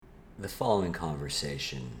The following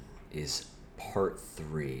conversation is part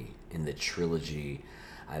three in the trilogy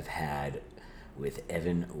I've had with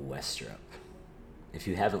Evan Westrup. If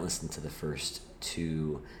you haven't listened to the first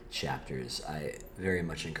two chapters, I very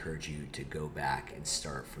much encourage you to go back and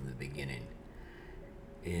start from the beginning.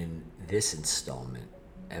 In this installment,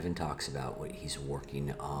 Evan talks about what he's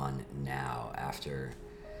working on now after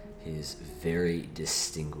his very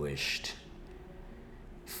distinguished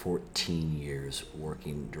 14 years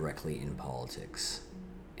working directly in politics.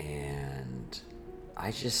 And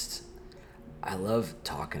I just, I love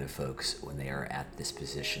talking to folks when they are at this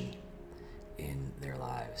position in their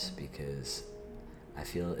lives because I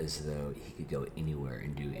feel as though he could go anywhere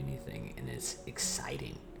and do anything, and it's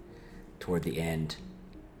exciting. Toward the end,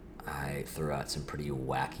 I throw out some pretty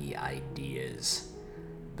wacky ideas,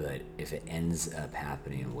 but if it ends up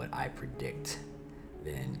happening what I predict,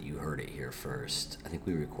 then you heard it here first. I think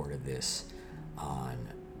we recorded this on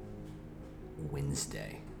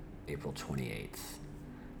Wednesday, April 28th.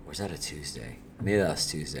 Or was that a Tuesday? Maybe that was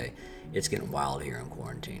Tuesday. It's getting wild here in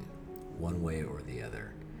quarantine, one way or the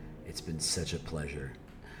other. It's been such a pleasure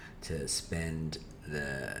to spend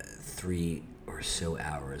the 3 or so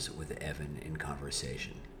hours with Evan in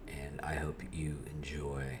conversation, and I hope you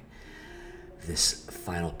enjoy this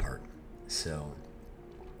final part. So,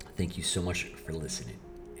 thank you so much for listening.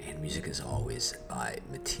 And music, as always, by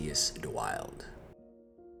Matthias de Wild.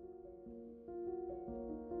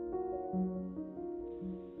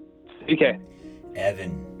 Okay.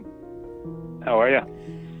 Evan, How are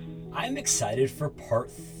you? I'm excited for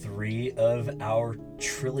part 3 of our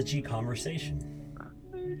trilogy conversation.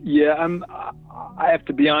 Yeah, I have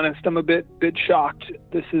to be honest. I'm a bit shocked.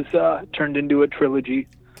 This has turned into a trilogy.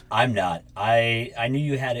 I'm not. I knew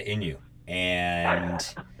you had it in you.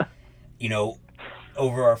 And,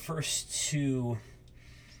 over our first 2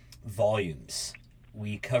 volumes,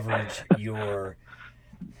 we covered your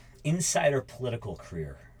insider political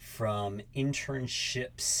career from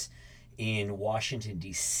internships in Washington,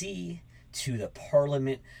 D.C., to the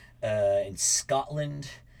Parliament in Scotland,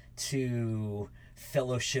 to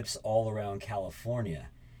fellowships all around California.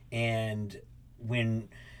 And when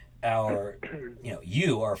our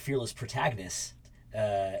fearless protagonist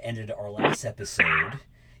ended our last episode,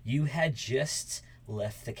 you had just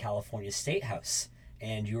left the California State House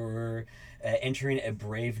and you're entering a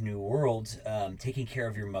brave new world, taking care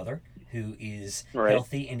of your mother, who is Right.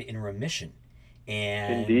 healthy and in remission.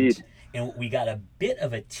 And Indeed. and we got a bit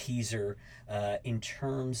of a teaser in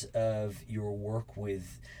terms of your work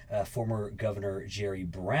with former Governor Jerry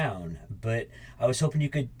Brown, but I was hoping you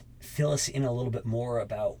could fill us in a little bit more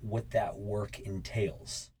about what that work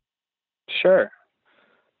entails. Sure.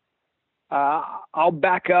 I'll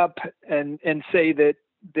back up and say that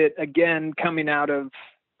again, coming out of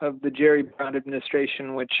the Jerry Brown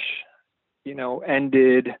administration, which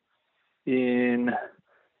ended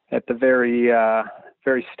at the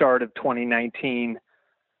very start of 2019.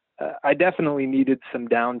 I definitely needed some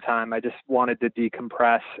downtime. I just wanted to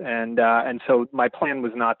decompress, and so my plan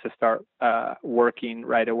was not to start working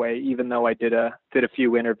right away, even though I did a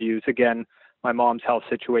few interviews. Again, my mom's health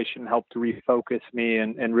situation helped refocus me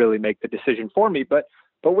and really make the decision for me. But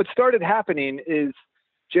what started happening is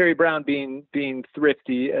Jerry Brown being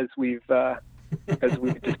thrifty, as we've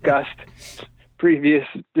discussed previous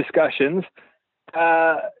discussions,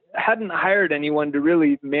 hadn't hired anyone to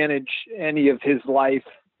really manage any of his life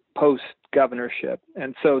post governorship,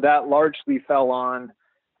 and so that largely fell on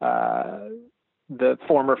the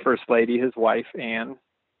former First Lady, his wife Anne,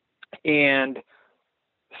 and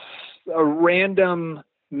a random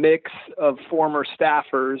mix of former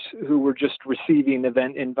staffers who were just receiving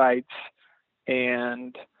event invites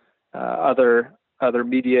and other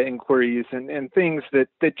media inquiries and things that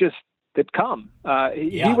come.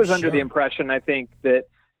 He was under the impression, I think, that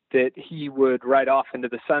he would ride off into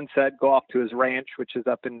the sunset, go off to his ranch, which is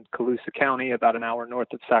up in Colusa County, about an hour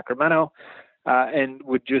north of Sacramento, and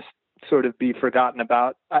would just sort of be forgotten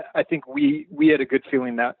about. I think we had a good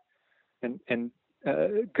feeling that, and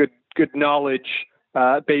good knowledge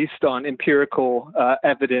based on empirical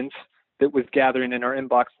evidence that was gathering in our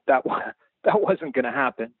inbox, that wasn't going to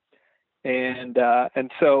happen. And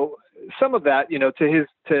so some of that,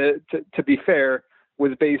 to be fair,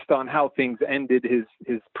 was based on how things ended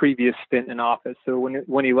his previous stint in office. So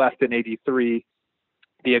when he left in '83,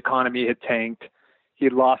 the economy had tanked. He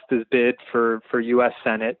had lost his bid for U.S.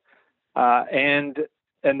 Senate, and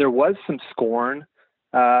there was some scorn.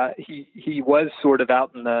 He was sort of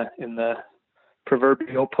out in the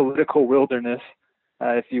proverbial political wilderness,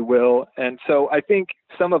 if you will. And so I think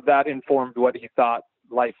some of that informed what he thought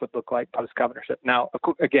life would look like post governorship. Now,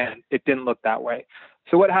 again, it didn't look that way.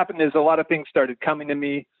 So what happened is a lot of things started coming to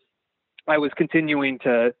me. I was continuing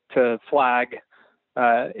to flag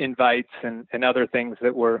invites and other things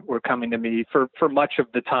that were coming to me for much of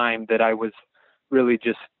the time that I was really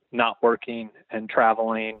just not working and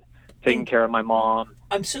traveling, taking care of my mom.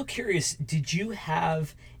 I'm so curious, did you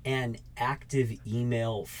have an active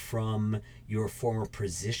email from your former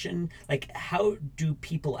position? Like, how do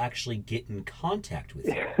people actually get in contact with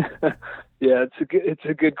you? Yeah, it's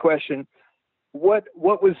a good question. What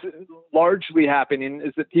was largely happening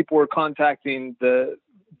is that people were contacting the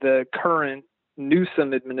current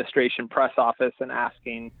Newsom administration press office and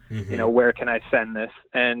asking, where can I send this?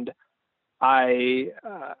 And I,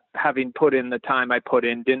 having put in the time I put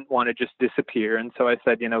in, didn't want to just disappear. And so I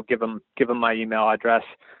said, give them my email address.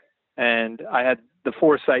 And I had the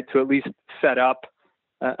foresight to at least set up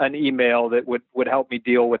an email that would help me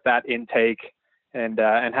deal with that intake and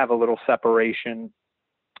have a little separation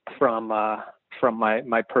from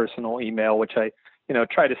my personal email, which I,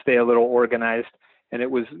 try to stay a little organized. And it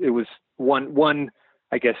was one,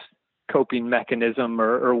 I guess, coping mechanism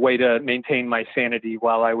or way to maintain my sanity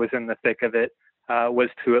while I was in the thick of it, was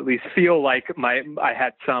to at least feel like I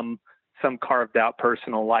had some carved out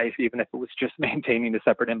personal life, even if it was just maintaining a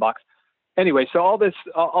separate inbox. Anyway, so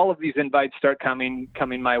all of these invites start coming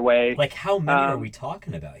my way. Like, how many are we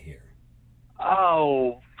talking about here?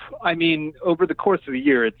 Oh, I mean, over the course of the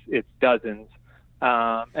year, it's dozens.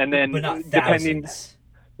 And then but not depending, thousands.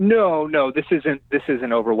 no, this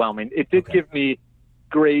isn't overwhelming. It did give me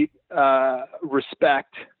great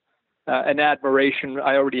respect and admiration.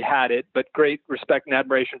 I already had it, but great respect and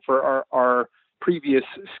admiration for our previous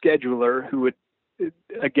scheduler, who had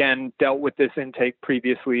again dealt with this intake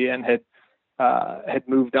previously and had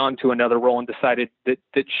moved on to another role and decided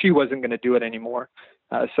that she wasn't going to do it anymore.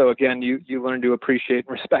 So again, you learn to appreciate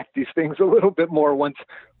and respect these things a little bit more once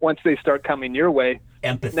they start coming your way.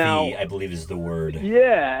 Empathy, now, I believe, is the word.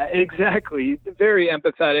 Yeah, exactly. Very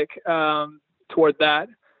empathetic toward that.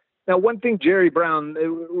 Now, one thing, Jerry Brown,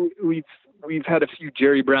 we've had a few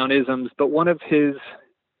Jerry Brown-isms, but one of his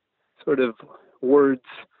sort of words,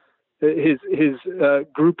 his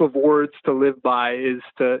group of words to live by is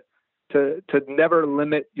to never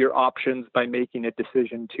limit your options by making a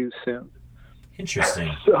decision too soon.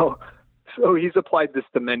 Interesting. So he's applied this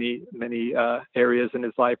to many areas in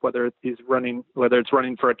his life, whether it's running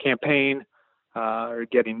for a campaign, or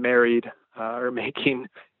getting married, or making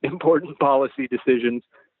important policy decisions.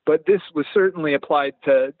 But this was certainly applied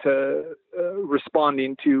to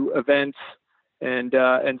responding to events and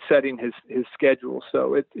setting his schedule.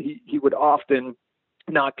 So he would often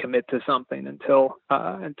not commit to something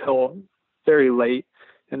until very late.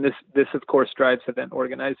 And this of course drives event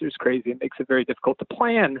organizers crazy. It makes it very difficult to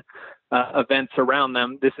plan events around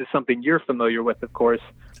them. This is something you're familiar with, of course,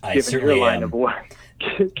 given your line of work.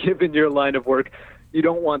 Given your line of work, you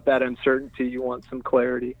don't want that uncertainty. You want some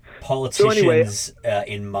clarity. Politicians,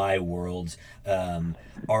 in my world,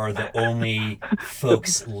 are the only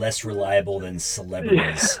folks less reliable than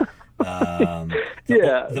celebrities.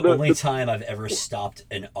 The only time I've ever stopped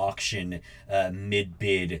an auction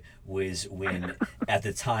mid-bid was when, at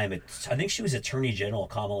the time, I think she was Attorney General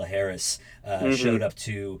Kamala Harris, showed up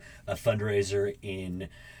to a fundraiser in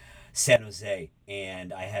San Jose,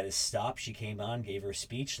 and I had to stop. She came on, gave her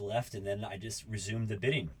speech, left, and then I just resumed the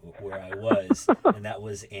bidding where I was, and that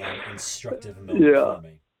was an instructive moment for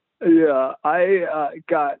me. Yeah, I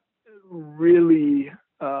got really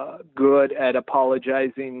good at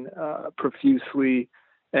apologizing profusely,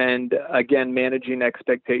 and again managing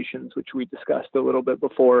expectations, which we discussed a little bit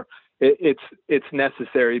before. It's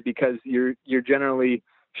necessary because you're generally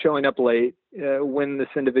showing up late. When this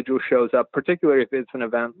individual shows up, particularly if it's an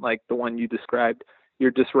event like the one you described,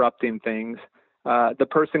 you're disrupting things. The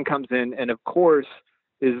person comes in and of course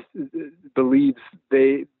believes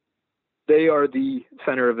they are the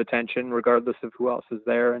center of attention regardless of who else is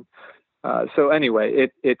there. And so anyway,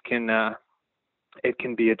 it can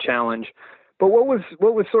be a challenge. But what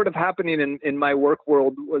was sort of happening in my work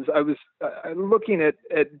world was I was looking at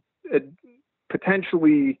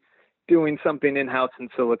potentially doing something in-house in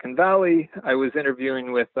Silicon Valley. I was interviewed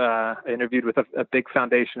with a big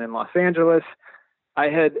foundation in Los Angeles. I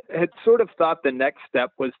had sort of thought the next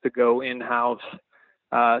step was to go in-house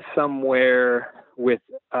somewhere with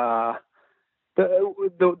the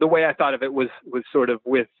way I thought of it was sort of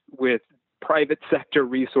with private sector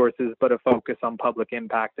resources, but a focus on public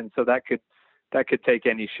impact. And so that could take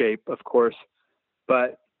any shape, of course.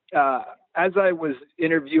 But as I was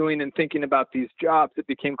interviewing and thinking about these jobs, it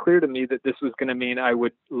became clear to me that this was going to mean I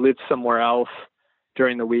would live somewhere else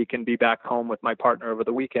during the week and be back home with my partner over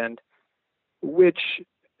the weekend, which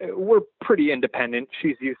we're pretty independent.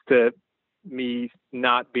 She's used to me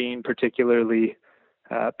not being particularly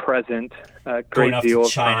present a Going great off to deal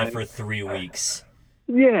of China time. for 3 weeks.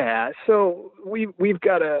 Yeah, so we've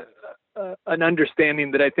got an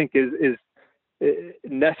understanding that I think is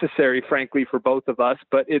necessary, frankly, for both of us.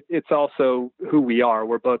 But it's also who we are.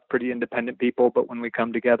 We're both pretty independent people, but when we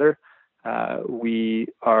come together, we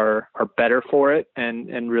are better for it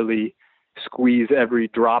and really squeeze every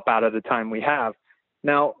drop out of the time we have.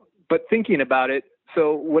 Now, but thinking about it,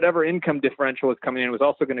 so whatever income differential was coming in was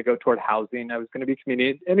also going to go toward housing. I was going to be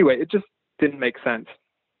community. Anyway, it just didn't make sense.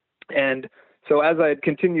 And so as I had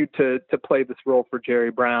continued to play this role for Jerry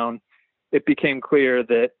Brown, it became clear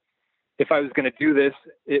that if I was going to do this,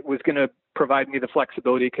 it was going to provide me the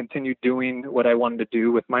flexibility to continue doing what I wanted to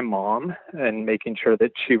do with my mom and making sure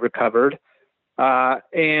that she recovered,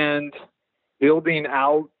 and building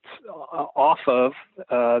out off of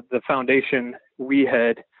the foundation we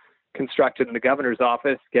had constructed in the governor's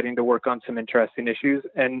office, getting to work on some interesting issues,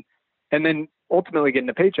 and then ultimately getting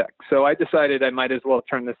a paycheck. So I decided I might as well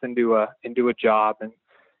turn this into a job,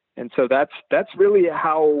 and so that's really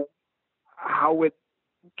how it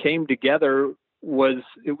came together.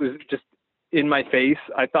 It was just in my face.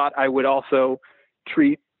 I thought I would also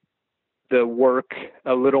treat the work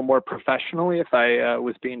a little more professionally if I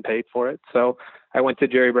was being paid for it. So I went to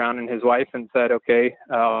Jerry Brown and his wife and said, okay,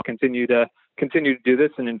 I'll continue to do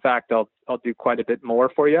this. And in fact, I'll do quite a bit more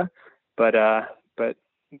for you, but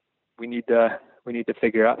we need to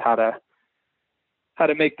figure out how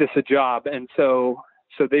to make this a job. And so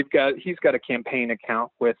he's got a campaign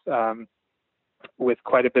account with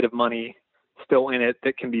quite a bit of money still in it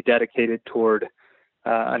that can be dedicated toward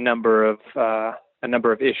a number of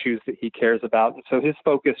issues that he cares about. And so his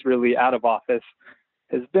focus really out of office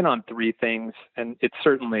has been on three things, and it's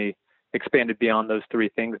certainly expanded beyond those three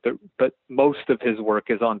things, but most of his work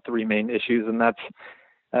is on three main issues, and that's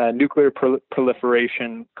nuclear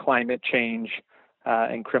proliferation, climate change,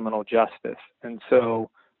 and criminal justice. And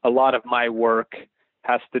so a lot of my work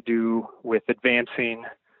has to do with advancing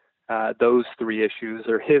those three issues,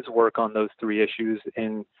 or his work on those three issues,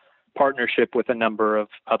 in partnership with a number of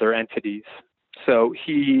other entities. So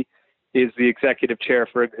he is the executive chair,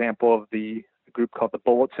 for example, of the group called the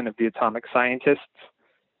Bulletin of the Atomic Scientists,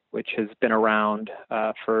 which has been around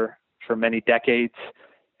for many decades.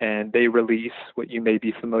 And they release what you may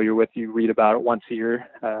be familiar with. You read about it once a year,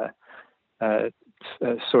 a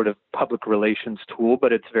sort of public relations tool,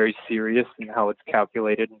 but it's very serious in how it's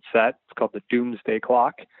calculated and set. It's called the Doomsday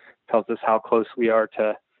Clock. It tells us how close we are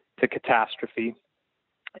to catastrophe.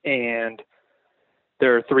 And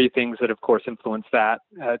there are three things that, of course, influence that,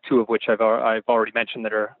 two of which I've already mentioned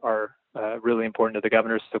that are really important to the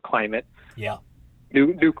governors, so climate, Yeah.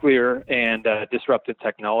 nuclear, and disruptive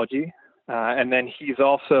technology. And then he's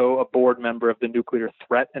also a board member of the Nuclear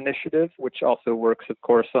Threat Initiative, which also works, of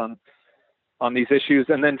course, on these issues.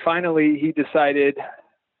 And then finally, he decided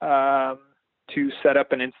to set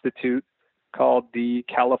up an institute called the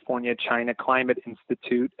California China Climate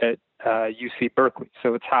Institute at UC Berkeley.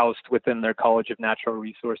 So it's housed within their College of Natural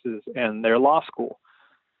Resources and their law school.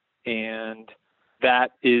 And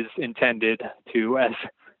that is intended to, as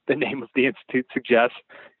the name of the institute suggests,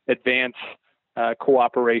 advance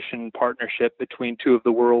cooperation, partnership between two of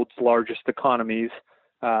the world's largest economies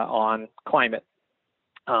on climate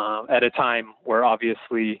at a time where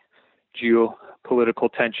obviously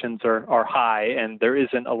geopolitical tensions are high, and there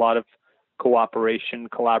isn't a lot of cooperation,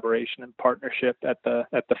 collaboration, and partnership at the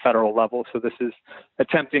federal level. So this is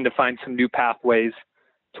attempting to find some new pathways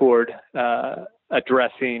toward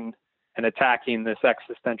addressing and attacking this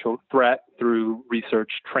existential threat through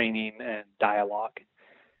research, training, and dialogue.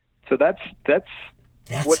 So that's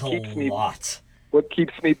That's what a keeps lot. what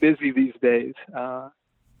keeps me busy these days.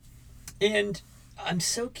 And I'm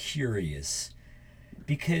so curious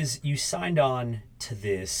because you signed on to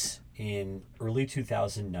this in early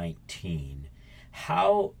 2019.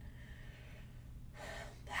 How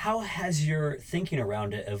has your thinking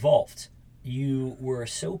around it evolved? You were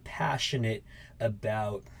so passionate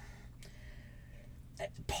about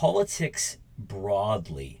politics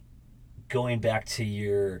broadly, going back to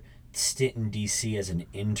your stint in DC as an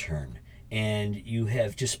intern, and you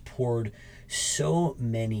have just poured so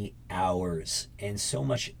many hours and so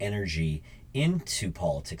much energy into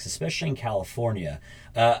politics, especially in California.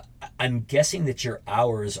 I'm guessing that your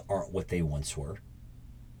hours aren't what they once were.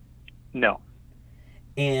 No,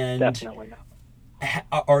 And definitely not.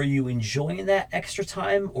 are you enjoying that extra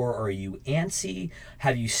time, or are you antsy?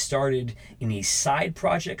 Have you started any side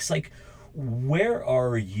projects? Like, where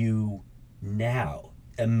are you now,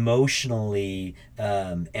 emotionally,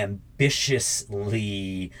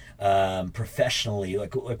 ambitiously, professionally?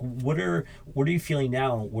 Like what are you feeling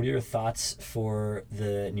now? What are your thoughts for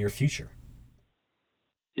the near future?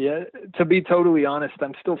 Yeah, to be totally honest,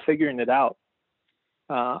 I'm still figuring it out.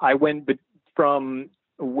 I went from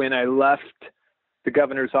when I left the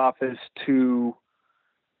governor's office to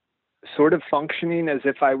sort of functioning as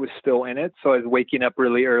if I was still in it. So I was waking up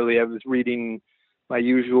really early. I was reading my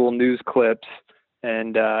usual news clips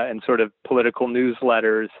and sort of political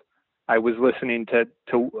newsletters. I was listening to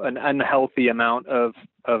an unhealthy amount of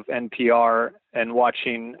NPR and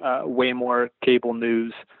watching way more cable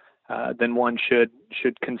news than one should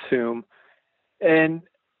consume. And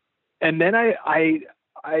then I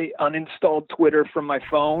uninstalled Twitter from my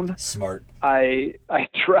phone. Smart. I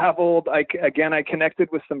traveled. I connected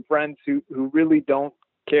with some friends who really don't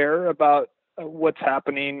care about what's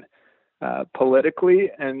happening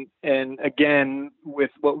politically, and again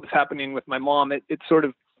with what was happening with my mom, it sort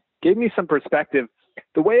of gave me some perspective.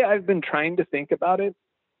 The way I've been trying to think about it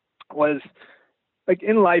was like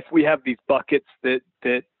in life we have these buckets that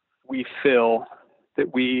we fill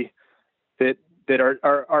that we that that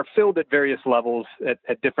are filled at various levels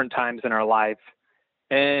at different times in our life.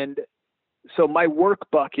 And so my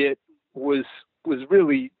work bucket was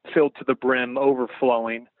really filled to the brim,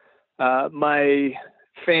 overflowing. My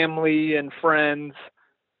family and friends,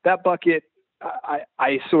 that bucket,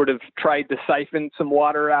 I sort of tried to siphon some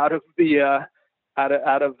water out of the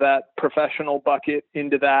out of that professional bucket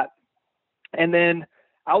into that. And then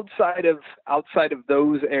outside of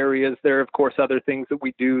those areas, there are of course other things that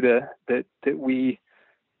we do that we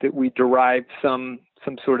derive some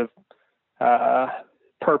sort of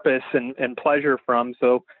purpose and pleasure from.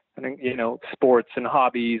 So I think, sports and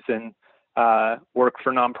hobbies and work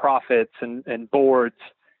for nonprofits and boards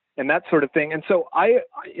and that sort of thing. And so I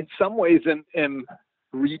in some ways am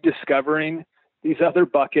rediscovering these other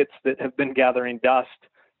buckets that have been gathering dust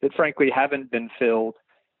that frankly haven't been filled.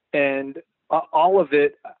 And all of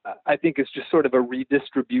it, I think, is just sort of a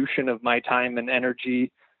redistribution of my time and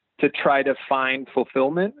energy to try to find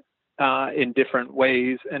fulfillment in different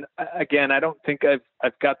ways. And again, I don't think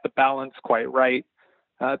I've got the balance quite right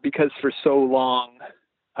because for so long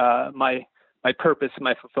my purpose,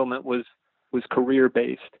 my fulfillment was career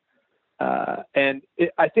based, and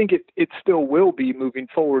I think it still will be moving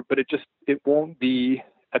forward, but it won't be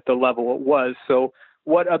at the level it was. So,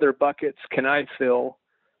 what other buckets can I fill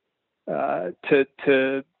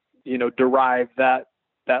to derive that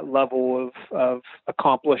level of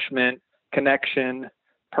accomplishment, connection,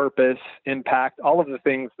 purpose, impact, all of the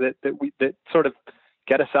things that sort of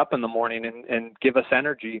get us up in the morning and give us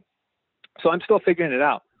energy. So I'm still figuring it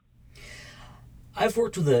out. I've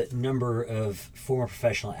worked with a number of former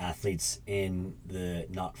professional athletes in the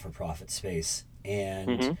not-for-profit space, and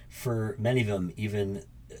Mm-hmm. for many of them, even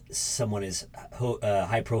someone as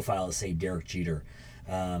high profile as, say, Derek Jeter,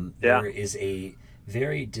 Yeah. there is a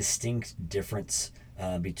very distinct difference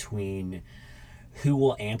between who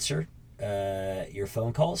will answer your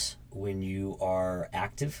phone calls when you are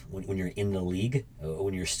active, when you're in the league,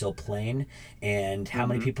 when you're still playing, and how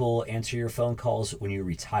many Mm-hmm. people answer your phone calls when you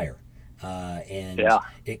retire. And Yeah.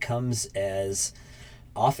 it comes as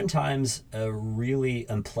oftentimes a really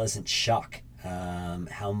unpleasant shock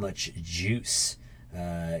how much juice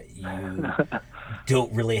you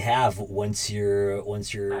don't really have once your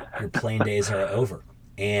playing days are over.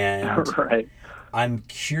 And Right. I'm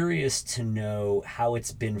curious to know how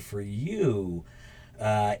it's been for you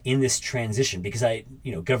in this transition, because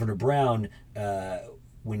Governor Brown,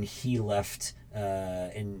 when he left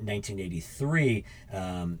in 1983,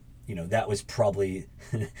 that was probably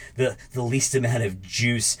the least amount of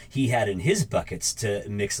juice he had in his buckets, to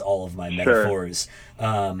mix all of my Sure. metaphors.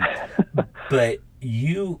 But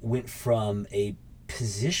you went from a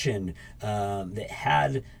position that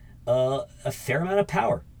had a fair amount of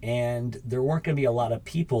power, and there weren't going to be a lot of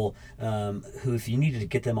people who, if you needed to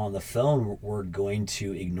get them on the phone, were going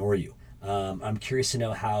to ignore you. I'm curious to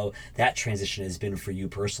know how that transition has been for you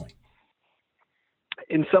personally.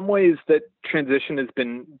 In some ways, that transition has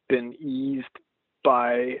been eased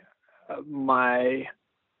by my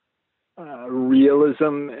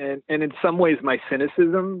realism and in some ways my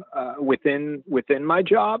cynicism within my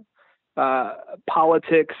job.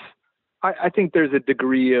 Politics, I think there's a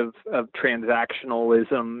degree of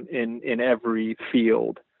transactionalism in every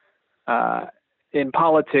field. In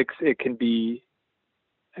politics, it can be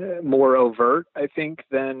more overt, I think,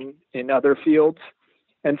 than in other fields.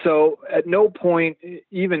 And so at no point,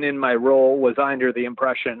 even in my role, was I under the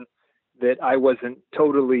impression that I wasn't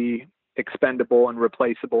totally expendable and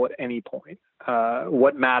replaceable at any point.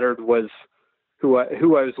 What mattered was who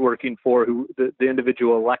I was working for, who the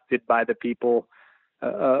individual elected by the people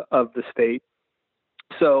of the state.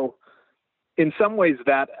 So in some ways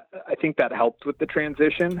I think that helped with the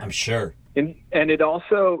transition. I'm sure. And it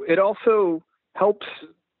also helps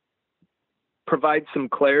provide some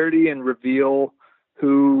clarity and reveal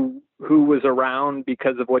who was around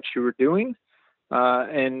because of what you were doing,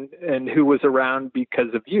 and who was around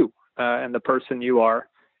because of you, and the person you are.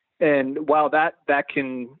 And while that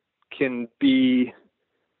can be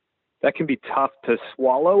tough to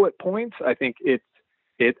swallow at points, I think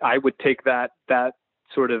I would take that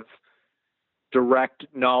sort of direct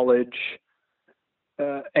knowledge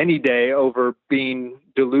any day over being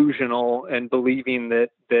delusional and believing that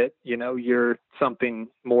you're something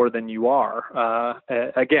more than you are.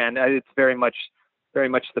 Again, it's very much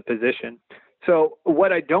the position. So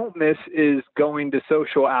what I don't miss is going to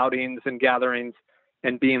social outings and gatherings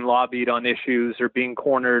and being lobbied on issues, or being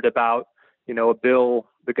cornered about a bill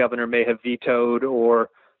the governor may have vetoed, or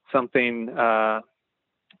something that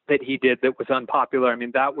he did that was unpopular. I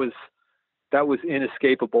mean, that was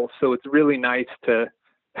inescapable. So it's really nice to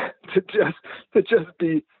just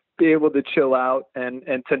be able to chill out and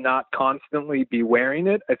to not constantly be wearing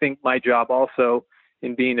it. I think my job also,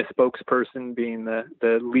 in being a spokesperson, being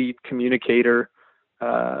the lead communicator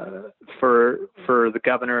for the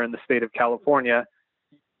governor in the state of California,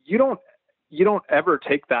 you don't ever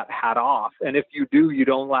take that hat off. And if you do, you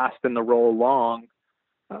don't last in the role long,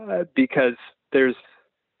 because there's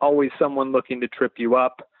always someone looking to trip you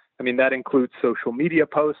up. I mean, that includes social media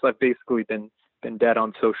posts. I've basically been dead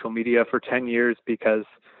on social media for 10 years because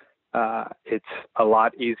it's a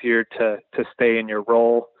lot easier to stay in your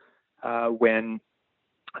role when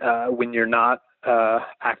you're not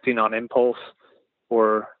acting on impulse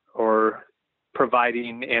or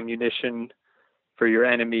providing ammunition for your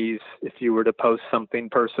enemies. If you were to post something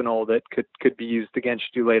personal that could be used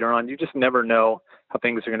against you later on, you just never know how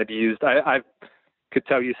things are going to be used. I could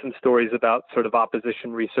tell you some stories about sort of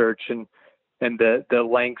opposition research and the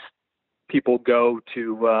lengths people go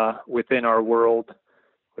to within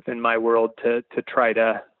my world, to try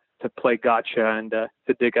to play gotcha and to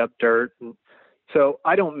dig up dirt. And so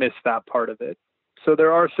I don't miss that part of it. So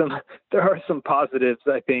there are some positives,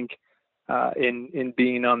 I think, in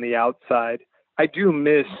being on the outside. I do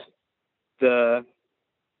miss the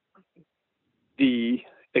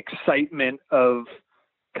excitement of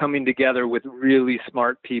coming together with really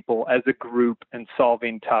smart people as a group and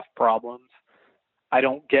solving tough problems. I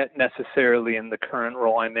don't get necessarily in the current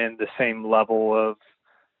role I'm in the same level of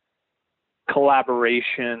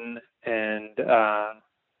collaboration, and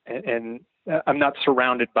I'm not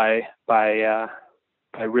surrounded by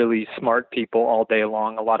really smart people all day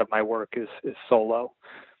long. A lot of my work is solo.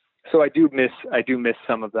 So I do miss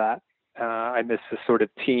some of that. I miss the sort of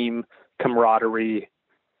team camaraderie,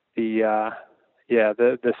 the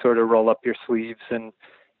sort of roll up your sleeves and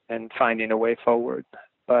finding a way forward.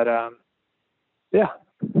 But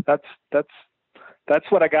that's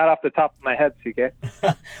what I got off the top of my head, CK.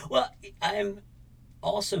 Well, I'm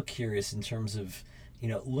also curious in terms of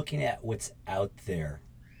looking at what's out there.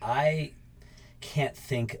 I can't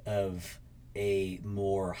think of a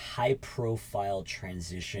more high profile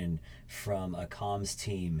transition from a comms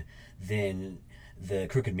team than the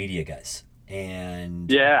Crooked Media guys,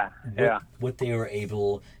 and what they were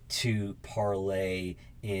able to parlay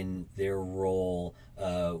in their role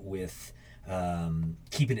with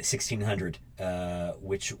Keeping It 1600,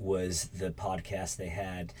 which was the podcast they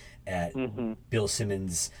had at Bill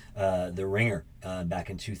Simmons' The Ringer back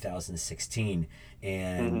in 2016,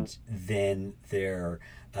 and then their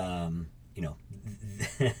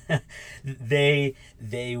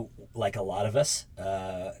they like a lot of us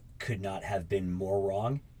could not have been more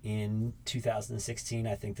wrong in 2016.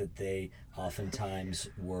 I think that they oftentimes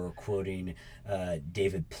were quoting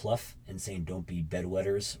David Plouffe and saying, "Don't be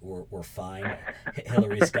bedwetters, or fine.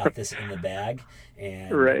 Hillary's got this in the bag."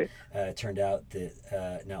 And it turned out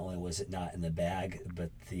that not only was it not in the bag, but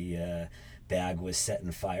the bag was set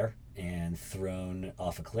in fire and thrown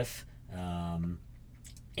off a cliff.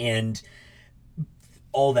 And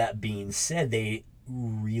all that being said, they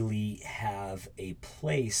really have a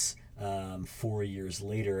place 4 years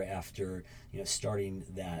later after starting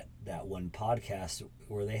that one podcast,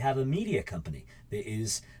 where they have a media company that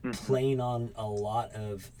is playing on a lot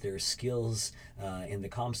of their skills in the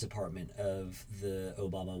comms department of the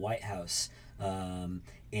Obama White House,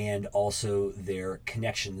 and also their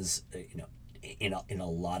connections in a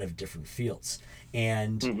lot of different fields.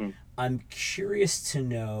 And I'm curious to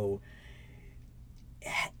know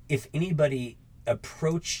if anybody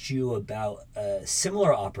approached you about a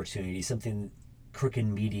similar opportunity, something crooked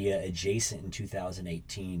media adjacent in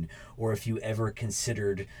 2018, or if you ever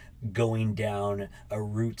considered going down a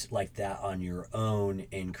route like that on your own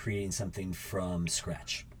and creating something from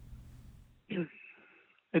scratch.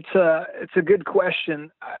 It's a good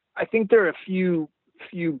question. I think there are a few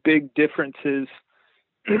big differences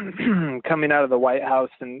coming out of the White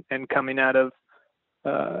House and coming out of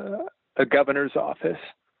a governor's office.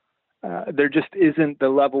 There just isn't the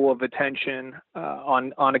level of attention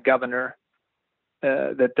on a governor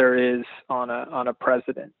that there is on a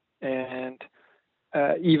president. And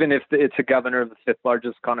even if it's a governor of the fifth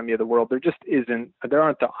largest economy of the world, there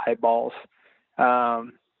aren't the eyeballs.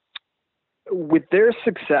 With their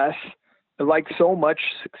success, like so much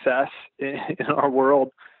success in our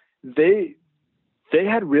world, they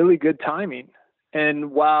had really good timing.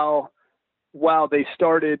 And while they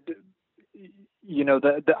started,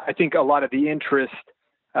 I think a lot of the interest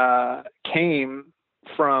came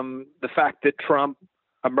from the fact that Trump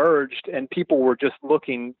emerged and people were just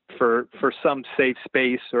looking for some safe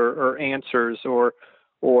space or answers or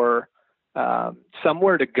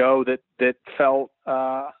somewhere to go that felt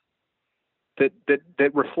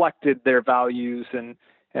that reflected their values and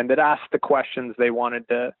that asked the questions they wanted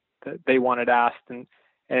asked and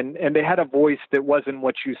they had a voice that wasn't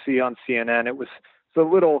what you see on CNN. It was a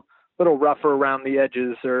little rougher around the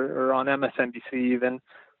edges or on MSNBC even.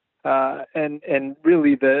 And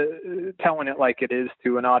really the telling it like it is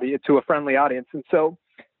to an audience, to a friendly audience. And so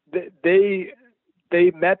they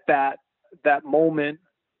met that moment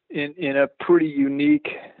in a pretty unique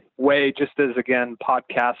way, just as, again,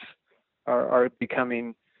 podcasts are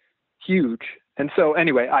becoming huge. And so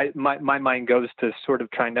anyway, my mind goes to sort of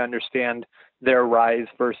trying to understand their rise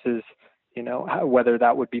versus, whether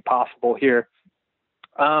that would be possible here.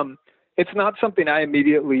 It's not something I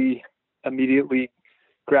immediately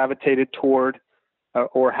gravitated toward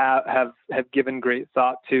or have given great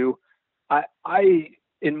thought to. I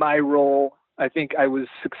in my role, I think I was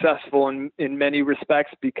successful in many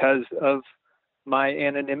respects because of my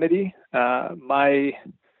anonymity. My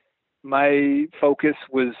focus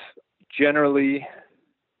was generally,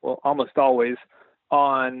 well, almost always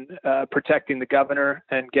on protecting the governor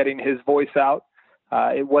and getting his voice out.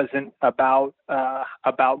 It wasn't about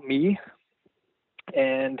me.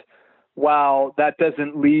 And while that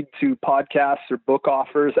doesn't lead to podcasts or book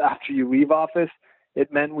offers after you leave office,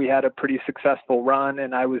 it meant we had a pretty successful run,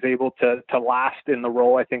 and I was able to last in the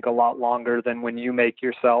role, I think, a lot longer than when you make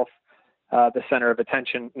yourself the center of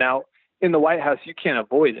attention. Now, in the White House, you can't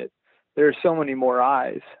avoid it. There are so many more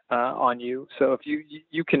eyes on you. So if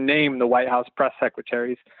you can name the White House press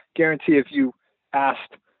secretaries, guarantee if you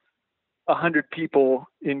asked 100 people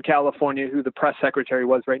in California who the press secretary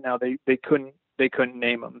was right now, they couldn't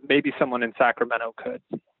name them. Maybe someone in Sacramento could.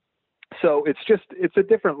 So it's a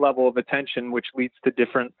different level of attention, which leads to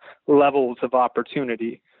different levels of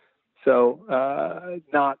opportunity. So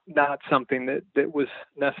not something that was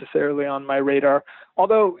necessarily on my radar,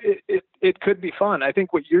 although it could be fun. I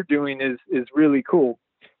think what you're doing is really cool.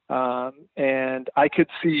 And I could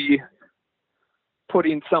see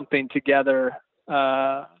putting something together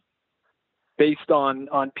based on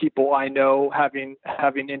people I know having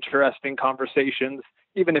interesting conversations,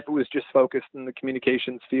 even if it was just focused in the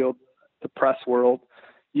communications field, the press world.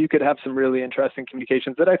 You could have some really interesting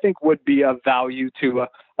communications that I think would be of value to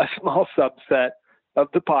a small subset of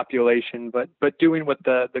the population. But doing what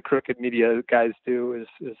the crooked media guys do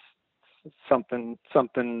is something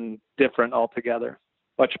different altogether,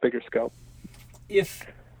 much bigger scope. If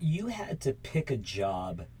you had to pick a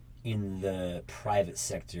job in the private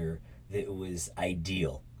sector that was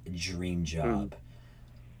ideal, a dream job,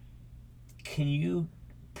 can you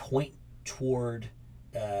point toward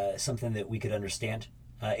something that we could understand?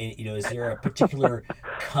 Is there a particular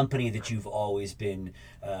company that you've always been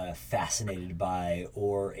fascinated by,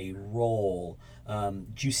 or a role?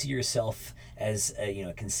 Do you see yourself as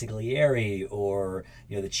a consigliere, or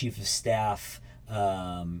the chief of staff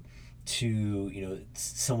to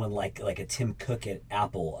someone like a Tim Cook at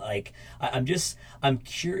Apple? Like I'm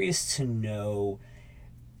curious to know,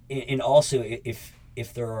 and also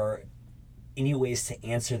if there are any ways to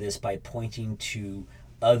answer this by pointing to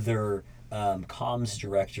other comms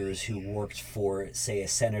directors who worked for, say, a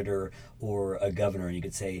senator or a governor, and you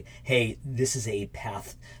could say, hey, this is a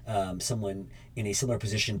path someone in a similar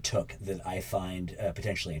position took that I find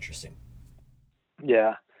potentially interesting.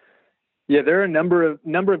 Yeah, there are a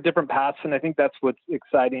number of different paths, and I think that's what's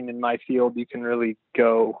exciting in my field. You can really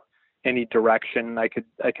go any direction. I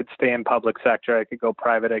could stay in public sector, I could go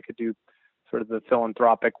private, I could do sort of the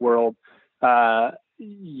philanthropic world.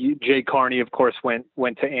 Jay Carney, of course,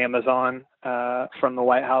 went to Amazon from the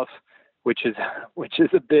White House. which is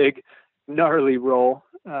a big, gnarly role.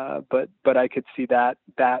 But I could see that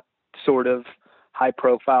sort of high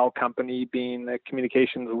profile company being the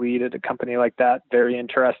communications lead at a company like that. Very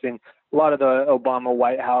interesting. A lot of the Obama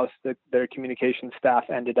White House, their communications staff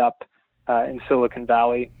ended up in Silicon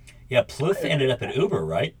Valley. Yeah, Plouffe ended up at Uber,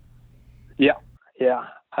 right? Yeah, yeah.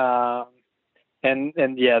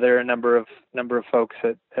 And yeah, there are a number of folks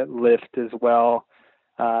at Lyft as well.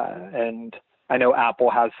 And I know Apple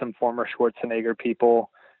has some former Schwarzenegger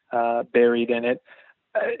people buried in it.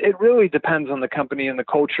 It really depends on the company and the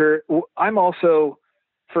culture. I'm also,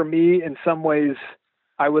 for me, in some ways,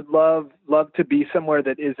 I would love to be somewhere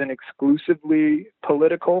that isn't exclusively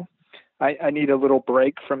political. I need a little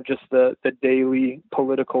break from just the daily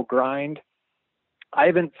political grind. I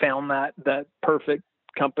haven't found that perfect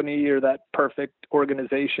company or that perfect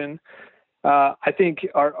organization. I think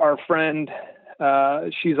our friend,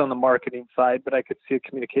 she's on the marketing side, but I could see a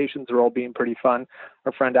communications role being pretty fun.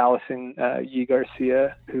 Our friend Allison Yee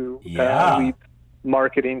Garcia, who Yeah. leads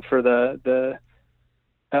marketing for the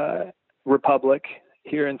Republic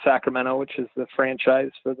here in Sacramento, which is the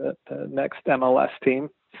franchise for the next MLS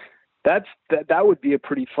team. That would be a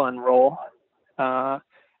pretty fun role.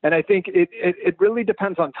 And I think it really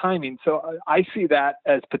depends on timing. So I see that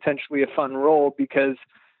as potentially a fun role because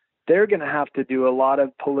they're going to have to do a lot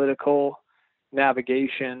of political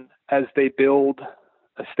navigation as they build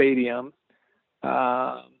a stadium,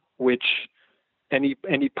 which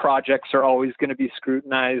any projects are always going to be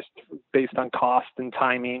scrutinized based on cost and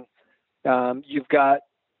timing. You've got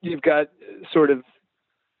sort of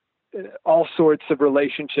all sorts of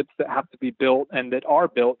relationships that have to be built and that are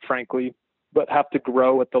built, frankly, but have to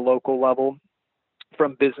grow at the local level,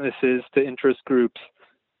 from businesses to interest groups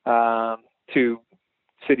to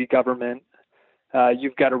city government.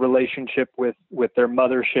 You've got a relationship with their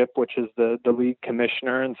mothership, which is the league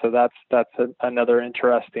commissioner, and so that's another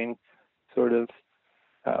interesting sort of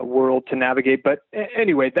world to navigate. But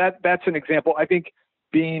anyway, that's an example. I think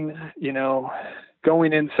being,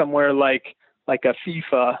 going in somewhere like a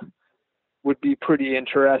FIFA would be pretty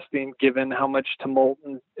interesting, given how much tumult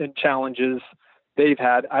and challenges they've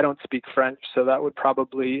had. I don't speak French, so that would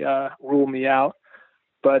probably rule me out.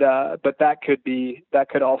 But that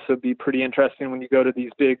could also be pretty interesting when you go to these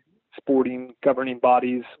big sporting governing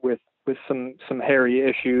bodies with some hairy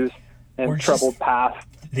issues and troubled past.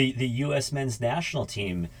 The U.S. men's national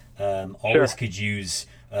team always could use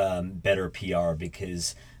better PR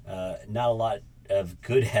because not a lot of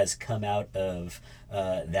good has come out of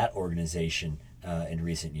that organization in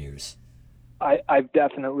recent years. I've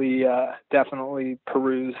definitely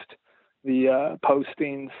perused the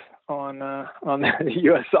postings on the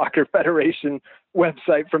U.S. Soccer Federation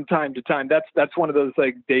website from time to time. That's one of those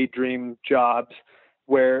like daydream jobs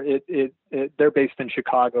where they're based in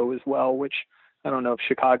Chicago as well, which I don't know if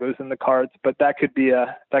Chicago's in the cards, but that could be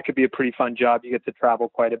a pretty fun job. You get to travel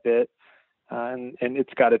quite a bit, and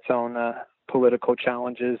it's got its own political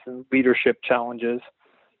challenges and leadership challenges.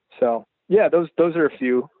 So yeah, those are a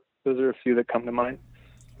few that come to mind.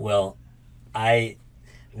 Well, I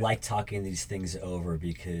like talking these things over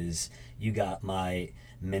because you got my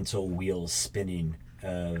mental wheels spinning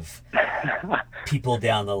of people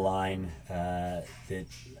down the line that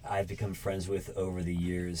I've become friends with over the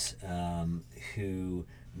years who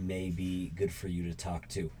may be good for you to talk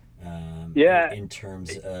to in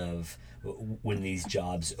terms of when these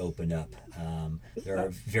jobs open up. There are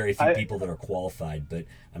very few people that are qualified, but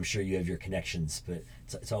I'm sure you have your connections. But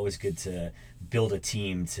it's always good to build a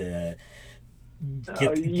team to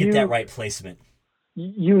get that right placement.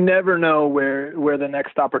 You never know where the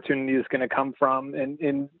next opportunity is going to come from, and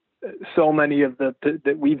in so many of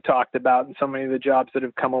that we've talked about, and so many of the jobs that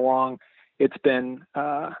have come along, it's been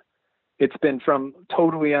from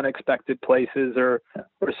totally unexpected places or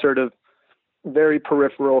sort of very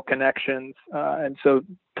peripheral connections, and so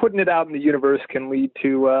putting it out in the universe can lead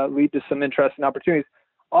to some interesting opportunities.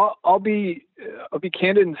 I'll be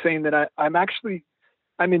candid in saying that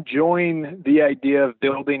I'm enjoying the idea of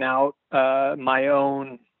building out my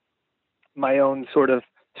own sort of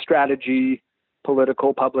strategy,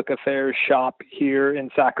 political public affairs shop here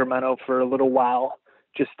in Sacramento for a little while,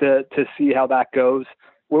 just to see how that goes.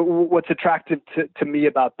 What's attractive to me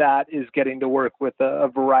about that is getting to work with a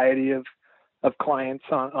variety of clients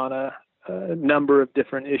on a number of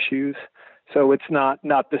different issues. So it's not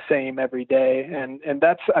the same every day, and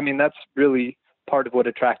that's really part of what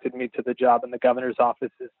attracted me to the job in the governor's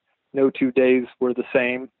office. Is no 2 days were the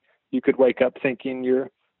same. You could wake up thinking you're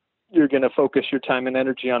going to focus your time and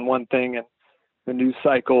energy on one thing, and the news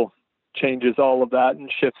cycle changes all of that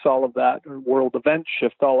and shifts all of that, or world events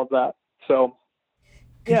shift all of that. So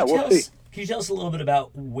Could Yeah, you we'll tell see. us? Could you tell us a little bit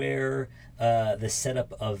about where the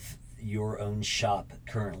setup of your own shop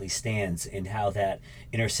currently stands and how that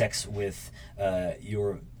intersects with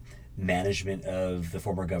your management of the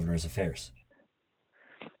former governor's affairs?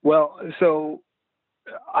 Well, so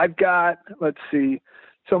I've got, let's see.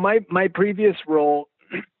 So my previous role,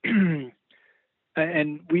 and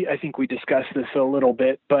I think we discussed this a little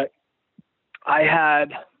bit, but I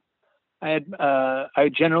had I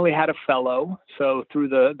generally had a fellow. So through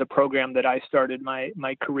the program that I started my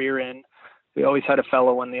career in, we always had a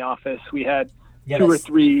fellow in the office. We had Yeah, two or that's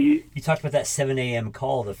three. you talked about that 7 a.m.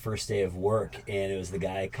 call the first day of work, and it was the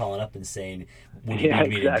guy calling up and saying, "What do you Yeah, need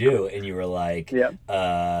me to exactly. do?" And you were like, Yeah.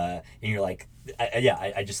 and you're like, "Yeah,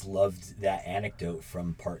 I just loved that anecdote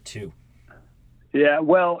from part two." Yeah.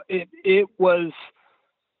 Well, it was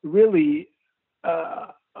really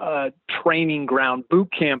a training ground,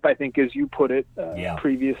 boot camp, I think, as you put it Yeah,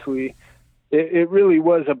 previously. It really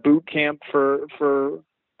was a boot camp for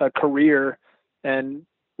a career, and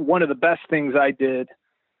one of the best things I did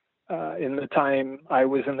in the time I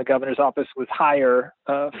was in the governor's office was hire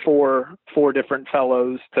four different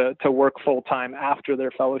fellows to work full time after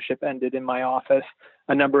their fellowship ended in my office.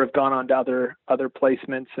 A number have gone on to other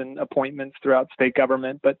placements and appointments throughout state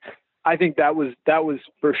government, but I think that was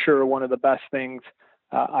for sure one of the best things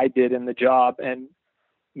I did in the job. And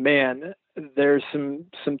man, there's some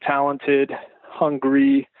talented,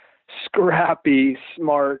 hungry, scrappy,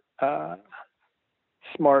 smart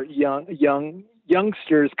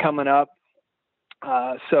youngsters coming up.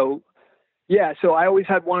 So yeah, so I always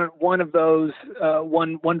had one of those,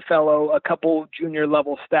 one fellow, a couple junior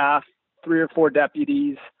level staff, three or four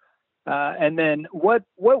deputies, and then what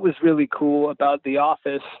was really cool about the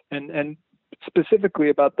office, and specifically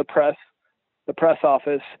about the press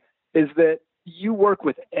office, is that you work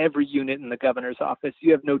with every unit in the governor's office.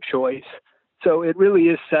 You have no choice. So it really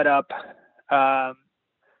is set up um,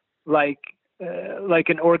 like like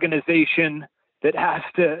an organization that has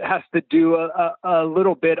to do a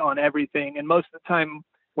little bit on everything. And most of the time,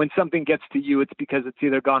 when something gets to you, it's because it's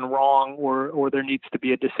either gone wrong or there needs to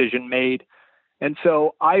be a decision made. And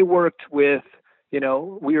so I worked with, we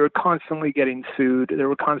were constantly getting sued. There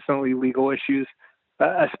were constantly legal issues,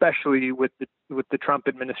 especially with the Trump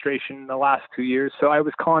administration in the last 2 years. So I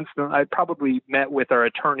probably met with our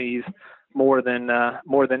attorneys more than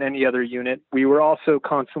any other unit. We were also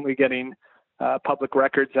constantly getting Public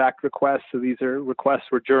Records Act requests. So these are requests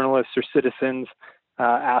where journalists or citizens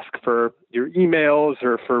ask for your emails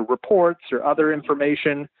or for reports or other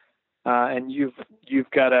information, and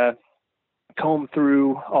you've got to comb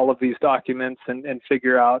through all of these documents and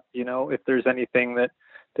figure out, if there's anything that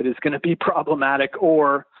is going to be problematic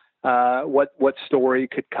or what story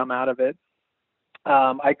could come out of it.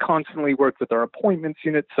 I constantly work with our appointments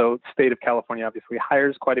unit. So state of California obviously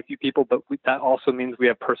hires quite a few people, but that also means we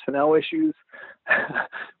have personnel issues.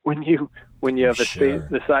 when you I'm have a state sure.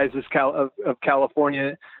 the size of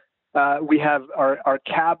California, we have our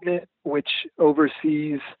cabinet, which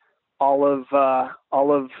oversees all of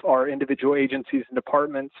our individual agencies and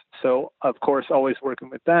departments. So of course, always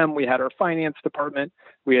working with them. We had our finance department.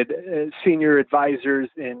 We had senior advisors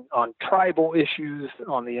on tribal issues,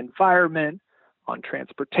 on the environment, on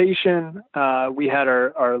transportation. We had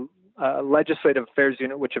our legislative affairs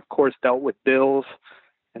unit, which of course dealt with bills.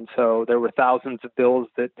 And so there were thousands of bills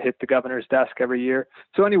that hit the governor's desk every year.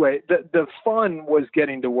 So anyway, the fun was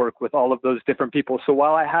getting to work with all of those different people. So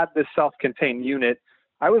while I had this self-contained unit,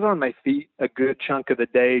 I was on my feet a good chunk of the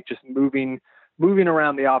day, just moving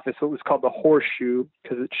around the office. It was called the horseshoe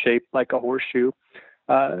because it's shaped like a horseshoe.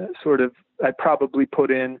 I probably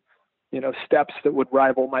put in, steps that would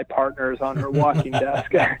rival my partner's on her walking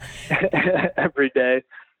desk every day.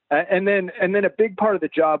 And then a big part of the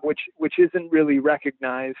job, which isn't really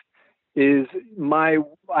recognized, is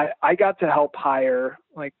I got to help hire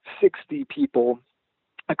like 60 people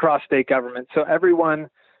across state government. So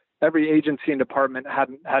every agency and department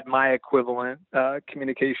had my equivalent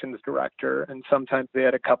communications director, and sometimes they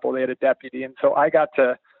had a couple. They had a deputy, and so I got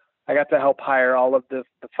to help hire all of the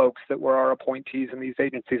folks that were our appointees in these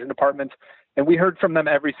agencies and departments, and we heard from them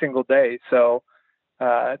every single day. So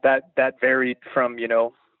that varied from,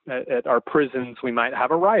 at our prisons we might have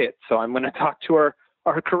a riot, so I'm going to talk to our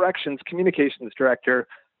corrections communications director.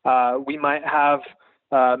 We might have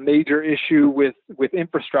major issue with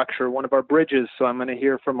infrastructure, one of our bridges. So I'm going to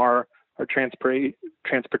hear from our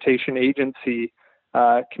transportation agency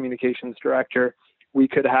communications director. We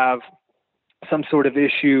could have some sort of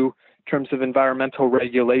issue in terms of environmental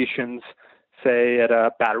regulations, say at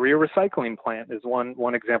a battery or recycling plant is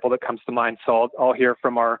one example that comes to mind. So I'll hear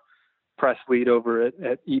from our press lead over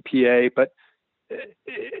at EPA. But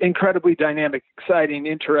incredibly dynamic, exciting,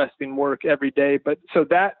 interesting work every day. But so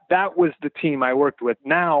that was the team I worked with.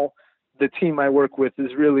 Now the team I work with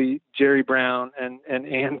is really Jerry Brown and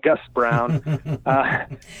Gus Brown, A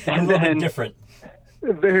little bit different,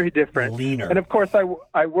 very different. leaner. And of course,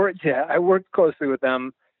 I worked closely with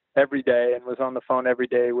them every day and was on the phone every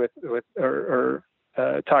day with or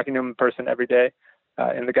talking to them in person every day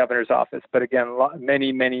in the governor's office. But again,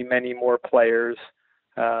 many more players.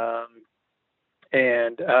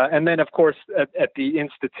 And then of course at the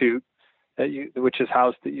Institute, which is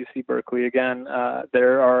housed at UC Berkeley, again,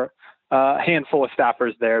 there are a handful of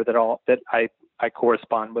staffers there that I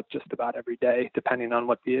correspond with just about every day, depending on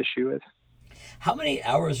what the issue is. How many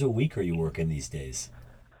hours a week are you working these days?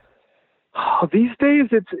 Oh, these days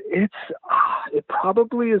it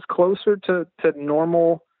probably is closer to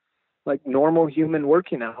normal, like normal human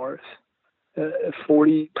working hours.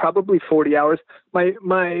 40 hours.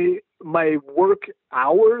 My work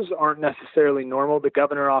hours aren't necessarily normal. The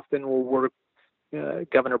governor often will work,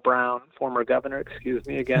 Governor Brown, former governor, excuse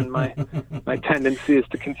me. Again, my tendency is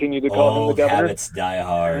to continue to call him the Old governor. habits die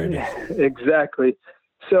hard. Exactly.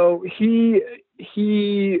 So he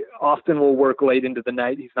often will work late into the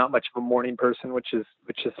night. He's not much of a morning person, which is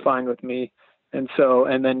fine with me. And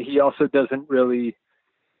then he also doesn't really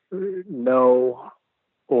know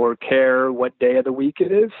or care what day of the week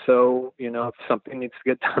it is. So, if something needs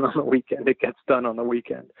to get done on the weekend, it gets done on the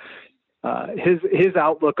weekend. His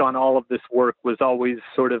outlook on all of this work was always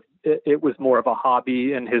sort of, it was more of a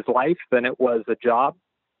hobby in his life than it was a job.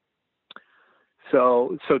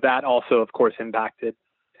 So that also, of course, impacted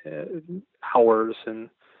hours and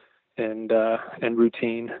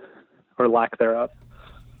routine or lack thereof.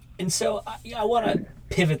 And so I want to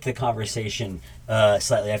pivot the conversation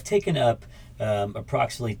slightly. I've taken up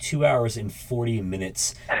approximately 2 hours and 40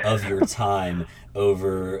 minutes of your time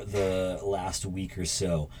over the last week or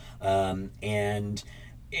so.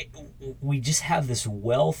 We just have this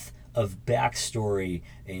wealth of backstory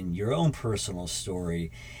in your own personal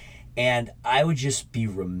story. And I would just be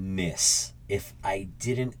remiss if I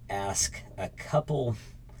didn't ask a couple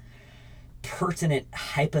pertinent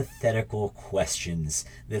hypothetical questions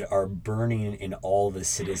that are burning in all the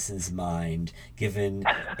citizens' mind, given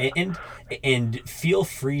and feel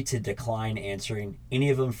free to decline answering any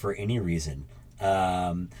of them for any reason.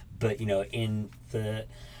 But in the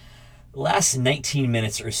last 19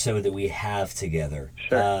 minutes or so that we have together,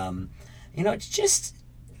 Sure. It's just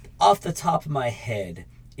off the top of my head,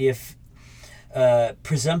 if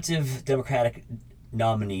presumptive Democratic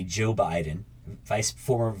nominee Joe Biden,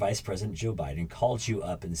 former Vice President Joe Biden, called you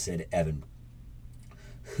up and said, "Evan,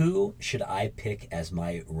 who should I pick as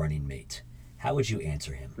my running mate?" How would you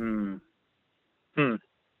answer him?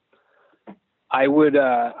 I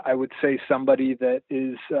would say somebody that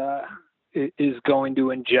is going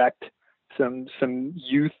to inject some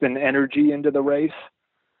youth and energy into the race.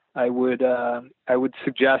 I would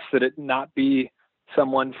suggest that it not be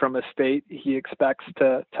someone from a state he expects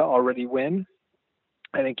to already win.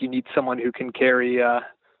 I think you need someone who can carry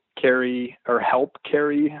or help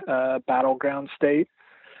carry a battleground state.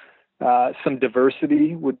 Some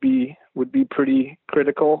diversity would be pretty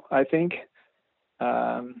critical, I think.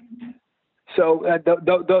 So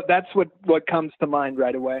that's what comes to mind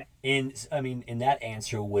right away. And that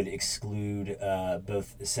answer would exclude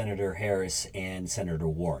both Senator Harris and Senator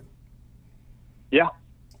Warren. Yeah.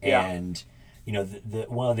 And the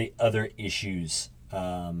one of the other issues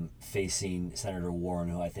facing Senator Warren,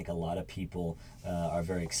 who I think a lot of people are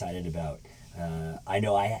very excited about. I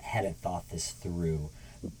know I hadn't thought this through,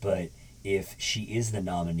 but if she is the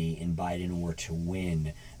nominee and Biden were to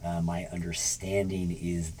win, my understanding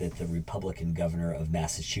is that the Republican governor of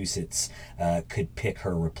Massachusetts could pick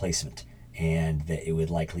her replacement, and that it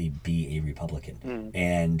would likely be a Republican.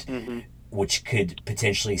 And which could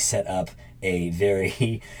potentially set up a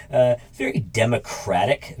very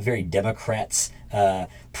Democrats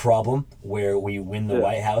problem, where we win the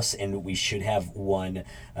White House and we should have won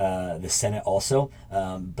the Senate also.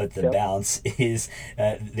 But the balance is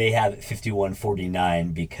they have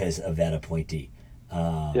 51-49 because of that appointee.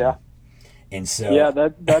 And so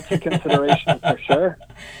that's a consideration for sure.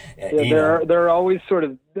 There are always sort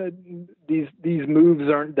of these moves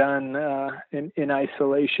aren't done in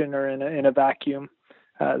isolation or in a vacuum.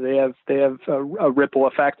 They have a ripple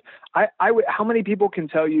effect. How many people can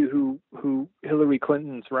tell you who Hillary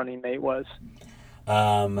Clinton's running mate was?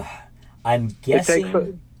 I'm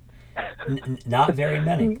guessing not very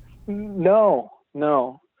many. No.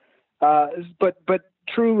 But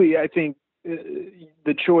truly, I think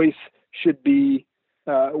the choice should be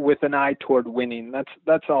with an eye toward winning.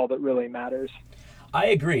 That's all that really matters. I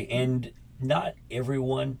agree. And Not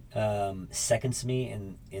everyone seconds me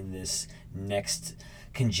in this next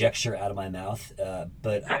conjecture out of my mouth,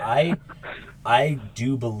 but I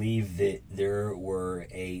do believe that there were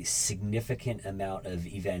a significant amount of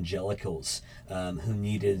evangelicals who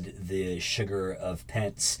needed the sugar of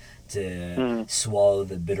Pence to Mm. swallow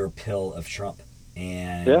the bitter pill of Trump,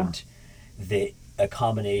 Yeah. and that a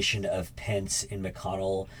combination of Pence and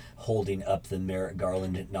McConnell holding up the Merrick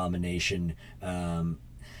Garland nomination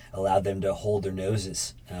allowed them to hold their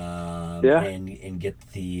noses Yeah. and get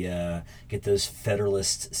those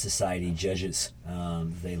Federalist Society judges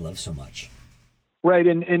they love so much. Right.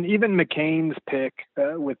 And even McCain's pick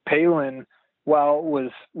with Palin, while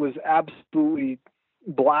was absolutely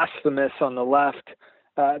blasphemous on the left,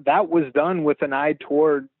 that was done with an eye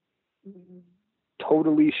toward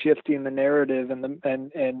totally shifting the narrative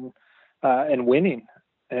and winning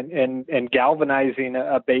and galvanizing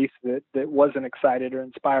a base that wasn't excited or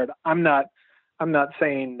inspired. I'm not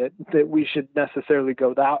saying that we should necessarily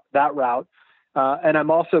go that route. And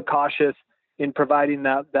I'm also cautious in providing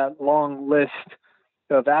that long list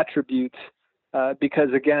of attributes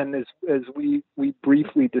because again, as we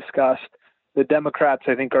briefly discussed, the Democrats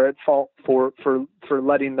I think are at fault for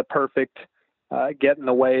letting the perfect get in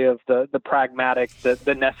the way of the pragmatic,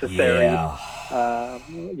 the necessary. Yeah.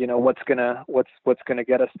 What's gonna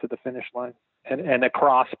get us to the finish line and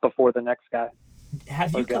across before the next guy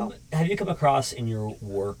or gal. Have you come across in your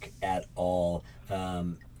work at all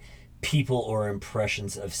people or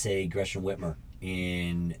impressions of, say, Gretchen Whitmer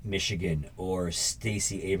in Michigan or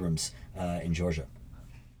Stacey Abrams in Georgia?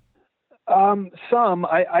 Some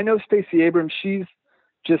I know Stacey Abrams. She's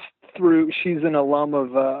she's an alum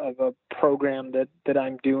of a program that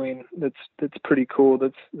I'm doing. That's pretty cool.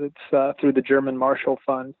 That's through the German Marshall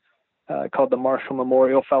Fund called the Marshall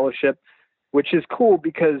Memorial Fellowship, which is cool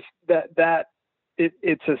because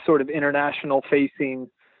it's a sort of international facing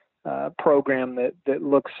program that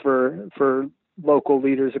looks for local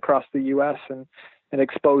leaders across the U.S. and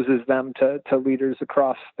exposes them to leaders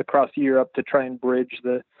across Europe to try and bridge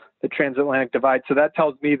the transatlantic divide. So that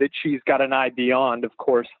tells me that she's got an eye beyond, of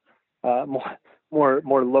course, more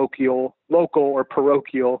local or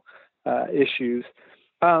parochial issues.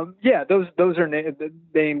 Those are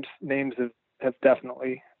names have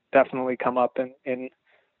definitely come up in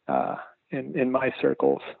my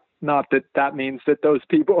circles. Not that means that those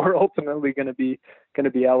people are ultimately going to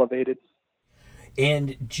be elevated.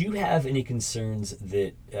 And do you have any concerns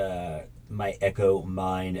that might echo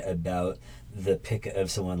mine about the pick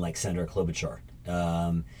of someone like Senator Klobuchar?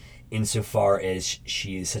 Insofar as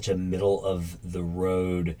she is such a middle of the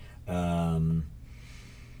road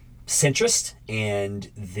centrist, and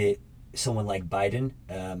that someone like Biden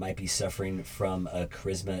might be suffering from a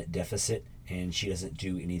charisma deficit, and she doesn't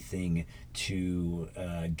do anything to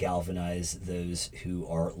galvanize those who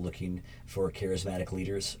are looking for charismatic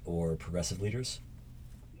leaders or progressive leaders?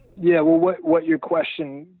 Yeah, well, what your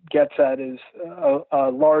question gets at is a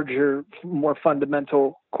larger, more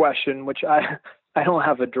fundamental question, which I don't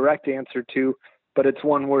have a direct answer to, but it's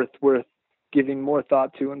one worth giving more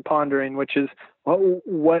thought to and pondering, which is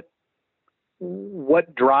what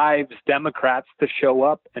drives Democrats to show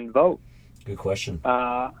up and vote? Good question.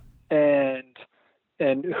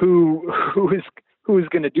 And who is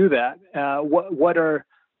going to do that? What are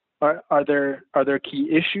there key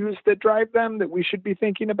issues that drive them that we should be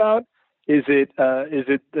thinking about? Is it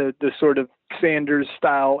the sort of Sanders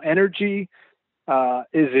style energy?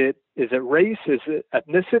 Is it race? Is it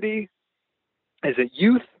ethnicity? Is it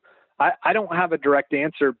youth? I don't have a direct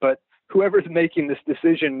answer, but whoever's making this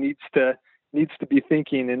decision needs to be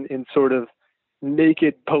thinking in sort of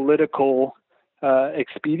naked political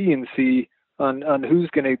expediency on who's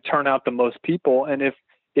going to turn out the most people. And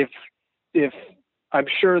if I'm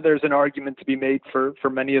sure there's an argument to be made for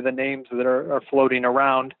many of the names that are floating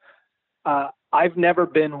around. I've never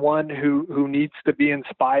been one who needs to be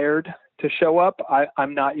inspired to show up.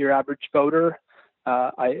 I'm not your average voter.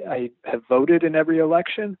 I have voted in every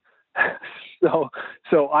election. so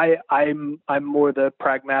I'm more the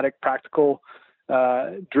pragmatic, practical,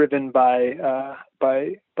 driven by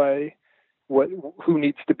who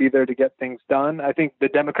needs to be there to get things done. I think the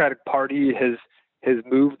Democratic Party has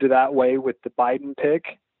moved that way with the Biden pick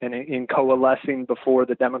and in coalescing before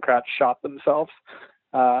the Democrats shot themselves.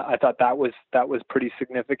 I thought that was pretty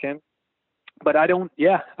significant, but I don't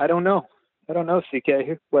know,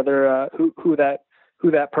 CK, whether who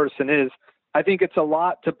that person is. I think it's a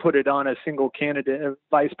lot to put it on a single candidate, a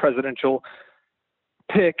vice presidential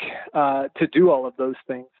pick, to do all of those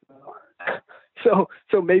things. So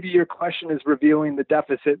maybe your question is revealing the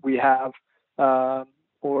deficit we have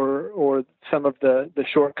or some of the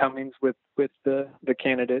shortcomings with the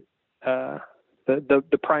candidate,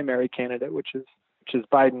 the primary candidate, which is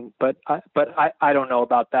Biden. But I don't know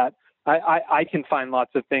about that. I can find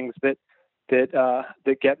lots of things that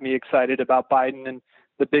get me excited about Biden, and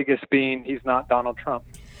the biggest being he's not Donald Trump.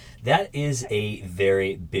 That is a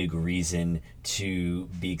very big reason to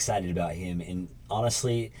be excited about him, and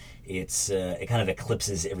honestly, it kind of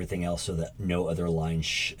eclipses everything else, so that no other line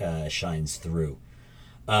shines through.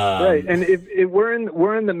 Right, Um, and if we're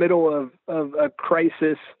in the middle of a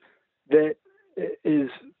crisis that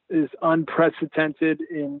is unprecedented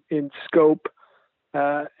in scope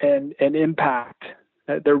and impact.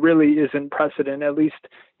 There really isn't precedent, at least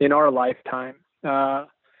in our lifetime.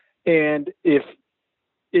 And if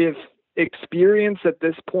experience at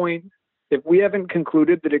this point, if we haven't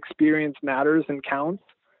concluded that experience matters and counts,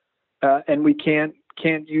 and we can't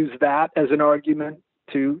use that as an argument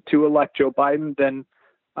to elect Joe Biden, then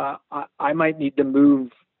I might need to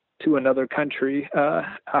move to another country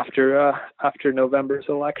after November's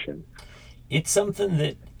election. it's something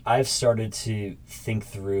that I've started to think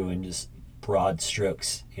through in just broad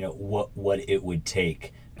strokes. What it would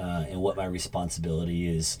take, and what my responsibility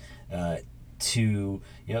is, to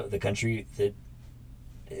the country that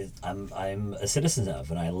I'm a citizen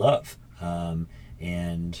of and I love.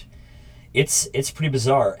 And it's pretty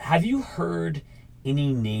bizarre. Have you heard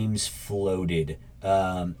any names floated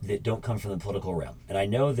that don't come from the political realm? And I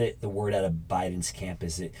know that the word out of Biden's camp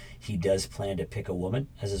is that he does plan to pick a woman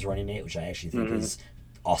as his running mate, which I actually think is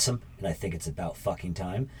awesome, and I think it's about fucking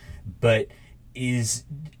time. But is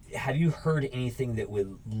have you heard anything that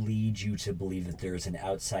would lead you to believe that there's an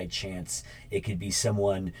outside chance it could be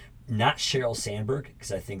someone, not Sheryl Sandberg,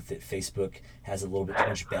 because I think that Facebook has a little bit too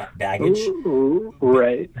much baggage, Ooh,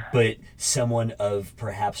 right. but someone of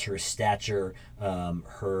perhaps her stature,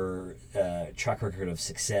 her track record of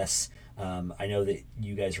success. I know that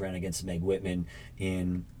you guys ran against Meg Whitman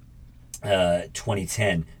in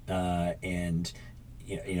 2010, and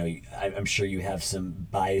I'm sure you have some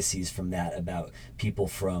biases from that about people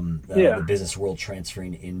from the business world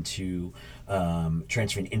transferring into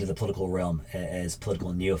the political realm as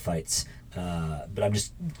political neophytes. But I'm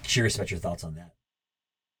just curious about your thoughts on that.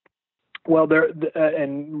 Well,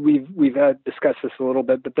 and we've discussed this a little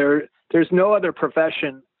bit, but there's no other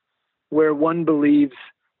profession where one believes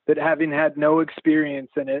that having had no experience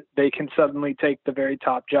in it, they can suddenly take the very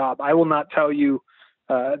top job. I will not tell you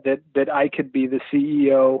that I could be the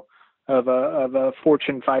CEO of a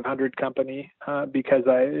Fortune 500 company because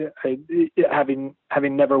I having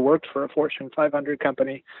never worked for a Fortune 500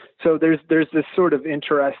 company. So there's this sort of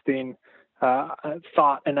interesting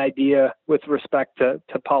thought and idea with respect to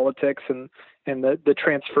politics and the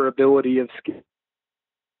transferability of skills.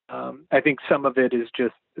 I think some of it is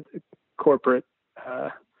just corporate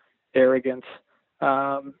arrogance.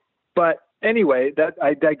 But anyway, that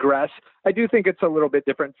I digress. I do think it's a little bit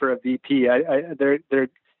different for a VP.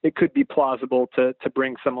 It could be plausible to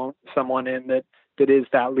bring someone in that is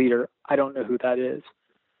that leader. I don't know who that is.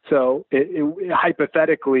 So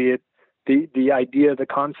hypothetically, the idea, the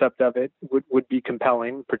concept of it would be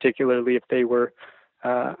compelling, particularly if they were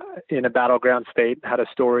in a battleground state, had a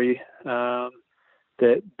story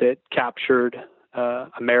that captured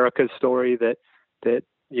America's story, that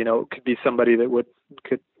could be somebody that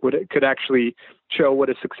could actually show what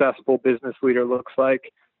a successful business leader looks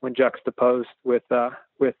like when juxtaposed with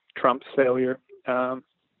Trump's failure.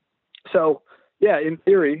 So yeah, in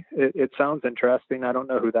theory, it sounds interesting. I don't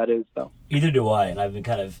know who that is though. Either do I, and I've been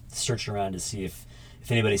kind of searching around to see if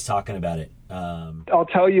anybody's talking about it. I'll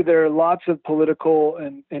tell you, there are lots of political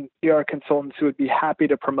and PR consultants who would be happy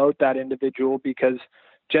to promote that individual, because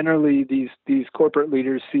generally these corporate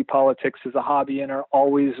leaders see politics as a hobby and are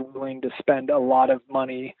always willing to spend a lot of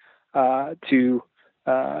money to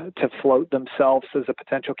float themselves as a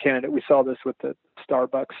potential candidate. We saw this with the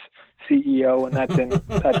Starbucks CEO, and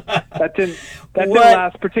that didn't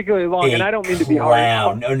last particularly long. And I don't mean to be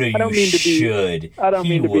harsh. No, you should. I don't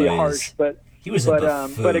mean to be harsh, but he was a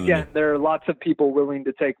buffoon. But again, there are lots of people willing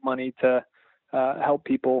to take money to help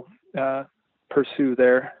people pursue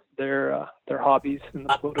their hobbies in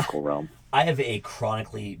the political realm. I have a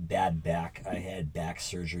chronically bad back. I had back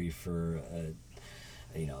surgery for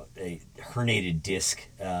a herniated disc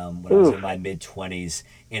when I was in my mid-20s,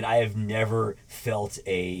 and I have never felt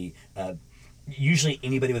a usually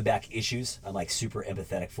anybody with back issues, I'm like super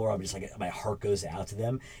empathetic for. I'm just like my heart goes out to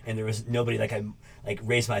them, and there was nobody like I like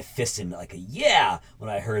raised my fist in like a yeah when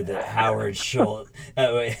I heard that Howard Schultz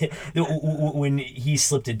when he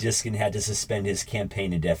slipped a disc and had to suspend his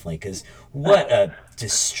campaign indefinitely because what a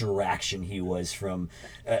distraction he was from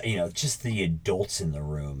just the adults in the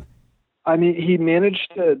room. I mean, he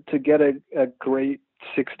managed to get a great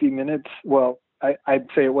 60 minutes. Well, I'd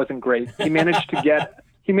say it wasn't great. He managed to get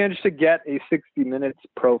a 60 minutes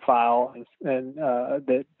profile and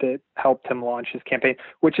that helped him launch his campaign,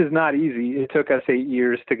 which is not easy. It took us 8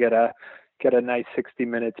 years to get a nice 60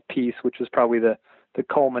 minutes piece, which was probably the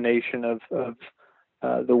culmination of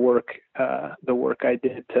the work I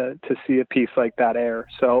did to see a piece like that air.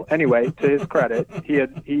 So anyway, to his credit,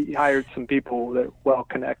 he hired some people that well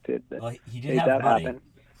connected that Well, he did made have that money. happen.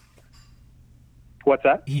 What's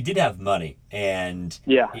that? He did have money, and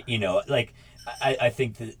Yeah, like I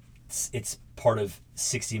think that it's part of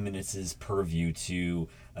 60 Minutes' purview to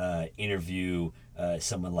interview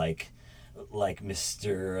someone like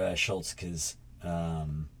Mr. Schultz because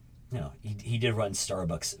he did run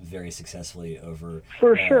Starbucks very successfully over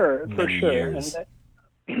for sure, many years.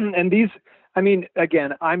 And these, I mean,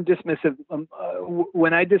 again, I'm dismissive.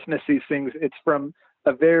 When I dismiss these things, it's from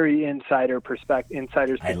a very insider's I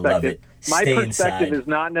love perspective. it. My Stay perspective inside. is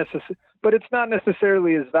not necessary, but it's not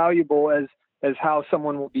necessarily as valuable as how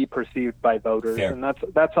someone will be perceived by voters, Fair. and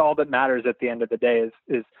that's all that matters at the end of the day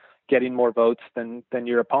is getting more votes than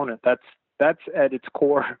your opponent. That's at its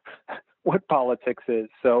core what politics is.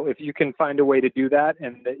 So if you can find a way to do that,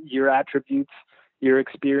 and that your attributes, your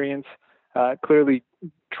experience, clearly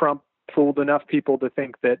Trump fooled enough people to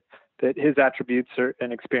think that his attributes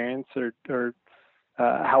and experience or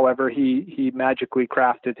however he magically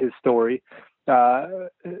crafted his story,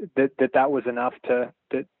 that was enough to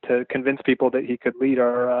convince people that he could lead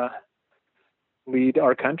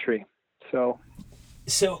our country. So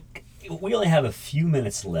we only have a few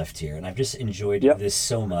minutes left here, and I've just enjoyed Yep. this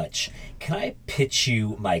so much. Can I pitch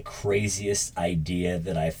you my craziest idea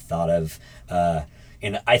that I've thought of?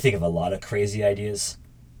 And I think of a lot of crazy ideas.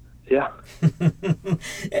 Yeah.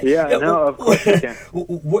 Yeah. No, of course you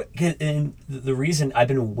can. And the reason I've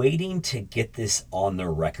been waiting to get this on the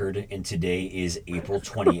record, and today is April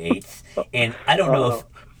 28th, and I don't know if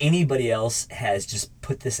Uh-oh. anybody else has just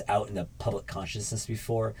put this out in the public consciousness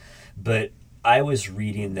before, but I was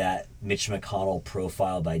reading that Mitch McConnell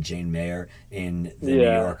profile by Jane Mayer in the New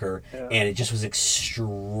Yeah. Yorker, Yeah. and it just was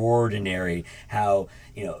extraordinary how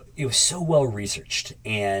it was so well researched,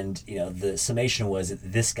 and the summation was that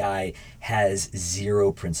this guy has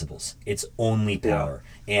zero principles. It's only Yeah. power,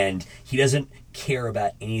 and he doesn't care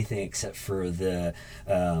about anything except for the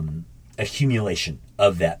accumulation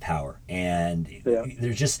of that power, and Yeah.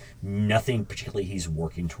 there's just nothing particularly he's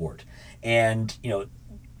working toward. And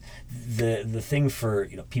the thing for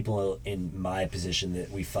people in my position that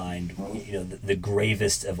we find the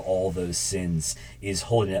gravest of all those sins is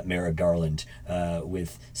holding up Merrick Garland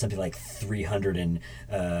with something like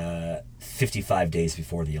 355 days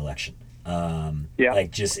before the election. Yeah.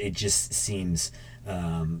 Like it just seems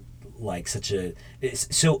like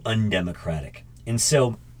it's so undemocratic. And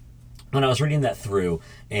so when I was reading that through,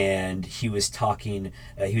 and he was talking,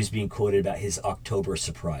 he was being quoted about his October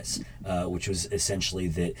surprise, which was essentially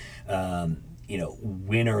that,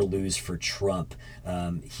 win or lose for Trump,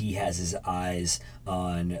 he has his eyes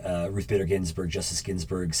on Ruth Bader Ginsburg, Justice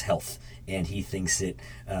Ginsburg's health, and he thinks that,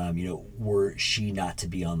 were she not to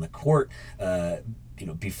be on the court,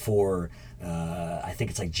 before I think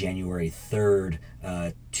it's like January 3rd,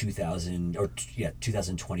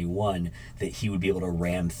 2021, that he would be able to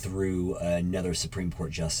ram through another Supreme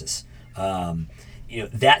Court justice.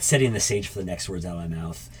 That setting the stage for the next words out of my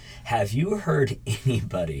mouth. Have you heard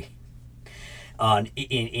anybody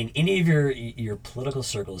in any of your political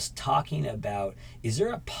circles talking about, is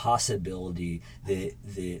there a possibility that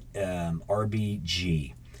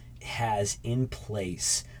RBG has in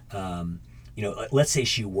place, let's say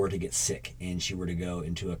she were to get sick and she were to go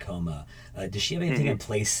into a coma, does she have anything in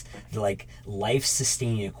place, like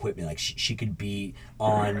life-sustaining equipment, like she could be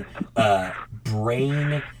on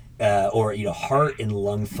brain or heart and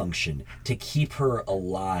lung function to keep her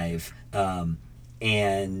alive,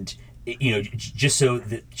 and just so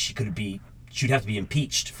that she'd have to be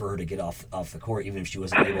impeached for her to get off the court, even if she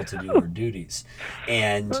wasn't able to do her duties.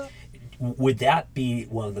 And would that be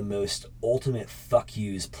one of the most ultimate fuck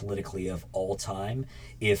yous politically of all time,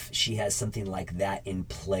 if she has something like that in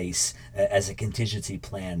place as a contingency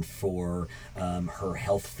plan for her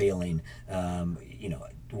health failing,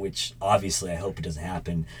 which obviously I hope it doesn't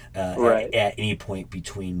happen Right. at any point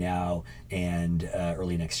between now and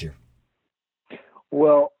early next year?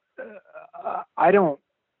 Well, I don't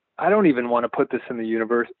even want to put this in the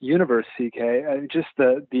universe, CK. Just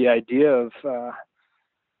the idea of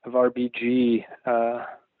RBG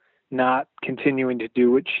not continuing to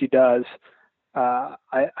do what she does. I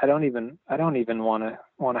don't even want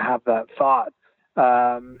to have that thought.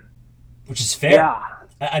 Um, Which is fair. yeah,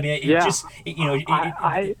 I mean, it yeah. just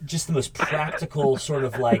just the most practical sort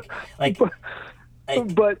of like But,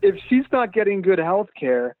 like but if she's not getting good health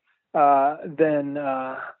care, then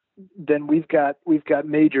we've got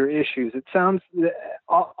major issues. It sounds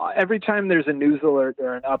every time there's a news alert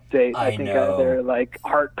or an update, I I think know, they're like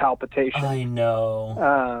heart palpitations. I know.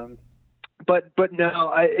 Um, but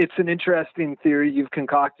no, it's an interesting theory you've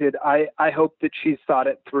concocted. I hope that she's thought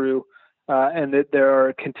it through, and that there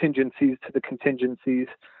are contingencies to the contingencies.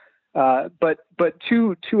 But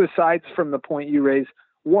two asides from the point you raised.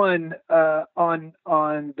 One, on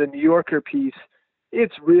the New Yorker piece,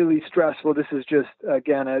 it's really stressful. This is just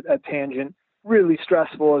again a tangent. Really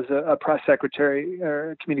stressful as a press secretary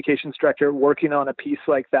or communications director working on a piece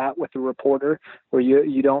like that with a reporter where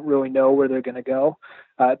you don't really know where they're going to go.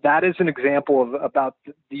 That is an example of about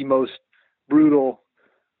the most brutal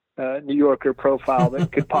New Yorker profile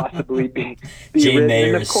that could possibly be Jane written. And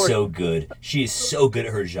Mayer is so good. She is so good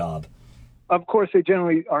at her job. of course, they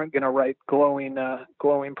generally aren't going to write glowing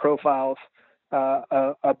profiles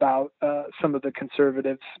about some of the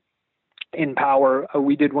conservatives in power.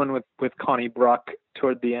 We did one with Connie Bruck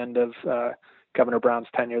toward the end of Governor Brown's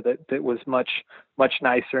tenure that was much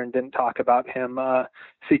nicer and didn't talk about him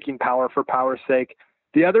seeking power for power's sake.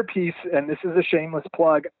 The other piece, and this is a shameless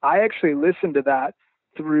plug, I actually listened to that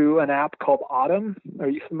through an app called Autumn. Are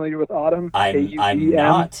you familiar with Autumn? I'm AUDM.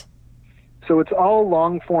 not. So it's all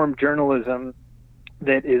long form journalism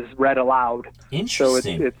that is read aloud. So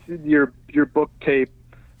Interesting. it's your book tape.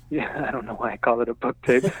 Yeah, I don't know why I call it a book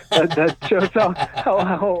tape. That shows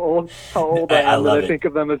how old I I am that love I it. think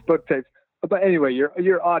of them as book tapes. But anyway,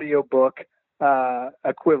 your audio book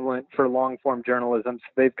equivalent for long form journalism.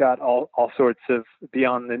 So they've got all sorts of,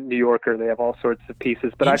 beyond the New Yorker, they have all sorts of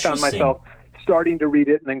pieces. But I found Interesting. myself starting to read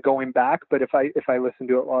it and then going back. But if I listened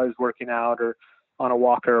to it while I was working out or on a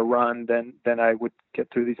walk or a run, then I would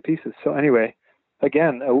get through these pieces. So anyway,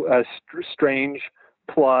 again, a strange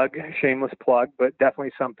plug, shameless plug, but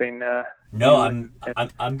definitely something No, you I'm and I'm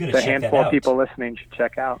I'm gonna the check that handful of out. people listening should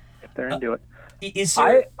check out if they're into it. Is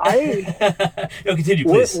I there? I No, continue,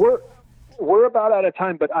 we're please. we're we're about out of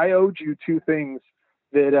time, but I owed you two things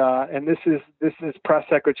that and this is press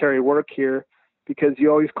secretary work here because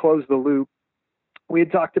you always close the loop. We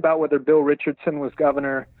had talked about whether Bill Richardson was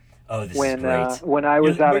governor Oh, this is great. when I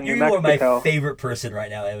was out in New You are my Mexico. favorite person right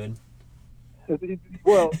now, Evan.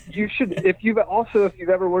 Well, you should if you've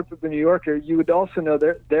ever worked with the New Yorker, you would also know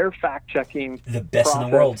their fact checking The best in the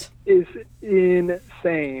process world. is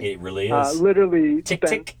insane. It really is. Literally Tick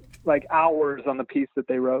spent tick. like hours on the piece that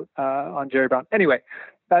they wrote on Jerry Brown. Anyway,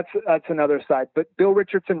 that's another side. But Bill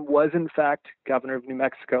Richardson was in fact governor of New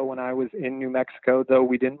Mexico when I was in New Mexico, though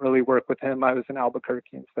we didn't really work with him. I was in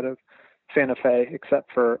Albuquerque instead of Santa Fe,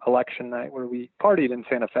 except for election night where we partied in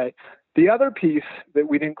Santa Fe. The other piece that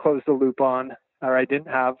we didn't close the loop on, or I didn't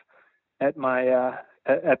have at my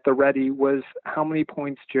at the ready, was how many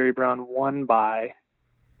points Jerry Brown won by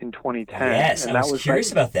in 2010, Yes, I and that was was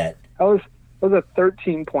curious about that. that was a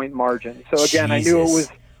 13-point margin. So again, I knew it was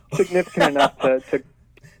Jesus. significant enough to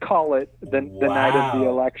call it the night of the Wow.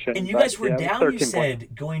 election. And you But guys were yeah, it was down, you 13 points.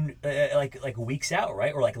 said, going like weeks out,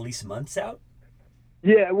 right? Or like at least months out?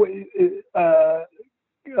 Yeah,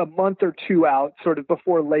 a month or two out, sort of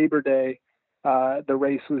before Labor Day, the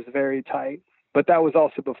race was very tight. But that was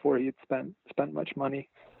also before he had spent much money.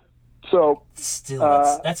 So Still,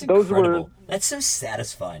 that's those were, incredible. That's so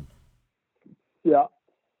satisfying. yeah.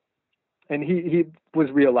 And he was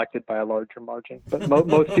reelected by a larger margin, but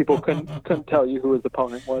most people couldn't tell you who his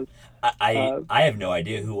opponent was. I have no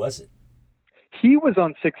idea who was it. He was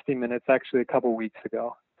on 60 Minutes actually a couple weeks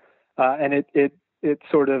ago, and it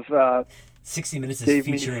sort of 60 Minutes is gave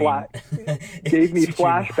me featuring gave me featuring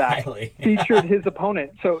flashback. Riley. Featured his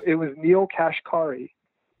opponent, so it was Neil Kashkari,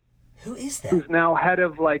 Who is that? who's now head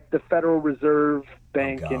of like the Federal Reserve Oh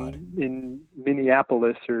Bank God. in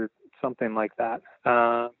Minneapolis or something like that.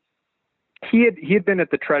 He had been at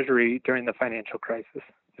the Treasury during the financial crisis,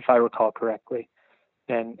 if I recall correctly,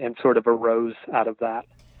 and sort of arose out of that.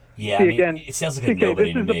 Yeah, I See mean, again, it sounds like a CK. This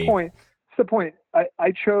nobody to is the me. point. It's the point.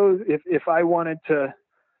 I chose if I wanted to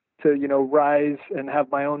rise and have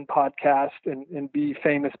my own podcast and be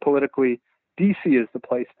famous politically. DC is the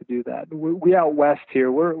place to do that. We out west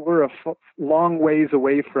here. We're long ways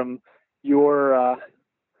away from your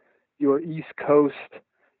East Coast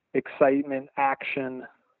excitement, action,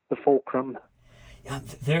 the fulcrum. Yeah,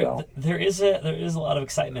 So there is a lot of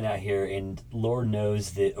excitement out here, and Lord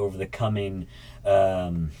knows that over the coming,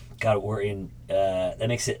 God, we're in that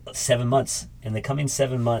makes it 7 months. In the coming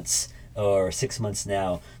 7 months or 6 months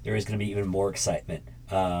now, there is going to be even more excitement,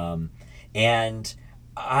 and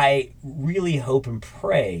I really hope and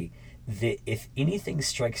pray that if anything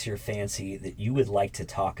strikes your fancy that you would like to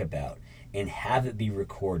talk about and have it be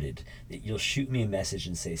recorded, that you'll shoot me a message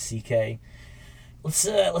and say, CK, let's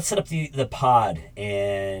set up the pod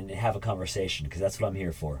and have a conversation because that's what I'm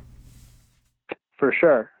here for. for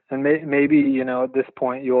sure, and maybe at this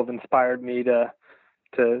point you'll have inspired me to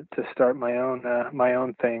start my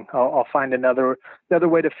own thing. I'll find another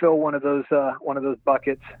way to fill one of those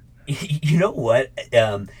buckets. You know what?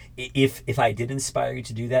 If I did inspire you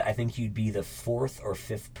to do that, I think you'd be the fourth or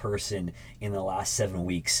fifth person in the last 7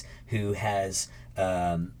 weeks who's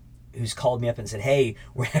called me up and said, "Hey,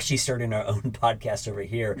 we're actually starting our own podcast over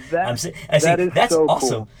here." That I say that is that's so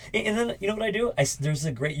awesome. cool. And then you know what I do? There's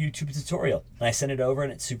a great YouTube tutorial, and I send it over,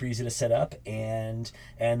 and it's super easy to set up, and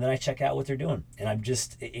then I check out what they're doing, and I'm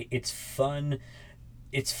just it's fun.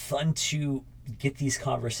 It's fun to get these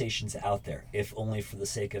conversations out there, if only for the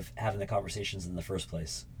sake of having the conversations in the first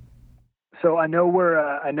place. So I know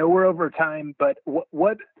we're over time, but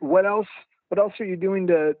what else are you doing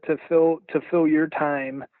to fill your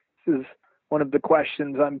time? This is one of the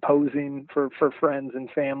questions I'm posing for friends and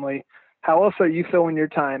family. How else are you filling your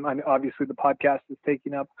time? I mean, obviously the podcast is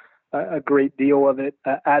taking up a great deal of it,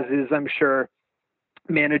 as is, I'm sure,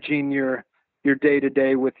 managing your day to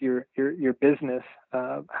day with your business.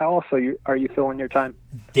 How else are you filling your time?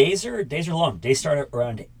 Days are long. Days start at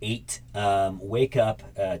around 8. Wake up,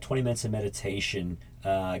 20 minutes of meditation,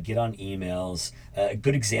 get on emails. A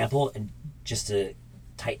good example, and just a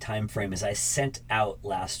tight time frame, is I sent out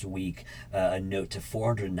last week a note to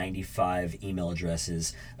 495 email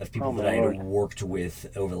addresses of people Oh that my I Lord. had worked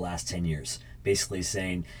with over the last 10 years, basically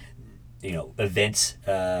saying, events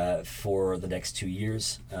for the next 2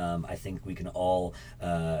 years. I think we can all,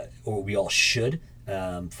 or we all should,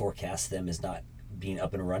 forecast them as not being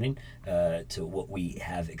up and running to what we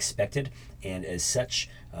have expected. And as such,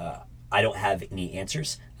 I don't have any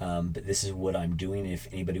answers, but this is what I'm doing. If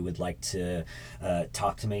anybody would like to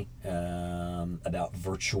talk to me about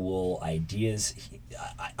virtual ideas,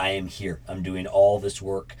 I am here. I'm doing all this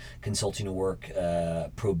work, consulting work,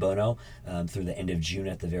 pro bono through the end of June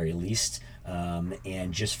at the very least.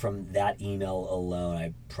 And just from that email alone,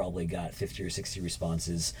 I probably got 50 or 60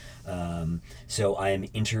 responses. So I am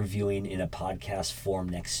interviewing in a podcast form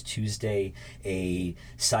next Tuesday a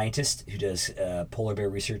scientist who does polar bear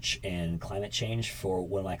research and climate change for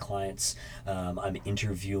one of my clients. I'm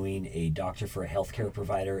interviewing a doctor for a healthcare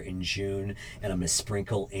provider in June, and I'm going to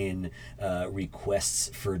sprinkle in requests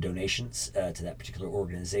for donations to that particular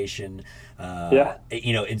organization. Yeah.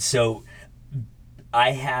 And so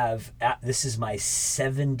this is my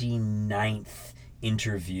 79th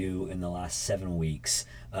interview in the last 7 weeks.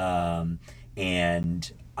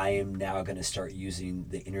 And I am now going to start using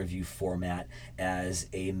the interview format as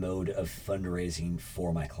a mode of fundraising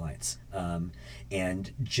for my clients.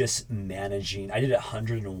 And just managing, I did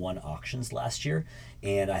 101 auctions last year,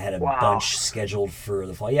 and I had a Wow. bunch scheduled for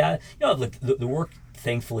the fall. Yeah, look, the work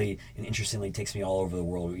thankfully and interestingly takes me all over the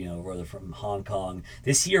world, whether from Hong Kong.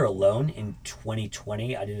 This year alone, in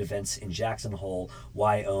 2020, I did events in Jackson Hole,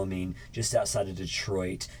 Wyoming, just outside of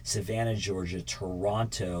Detroit, Savannah, Georgia,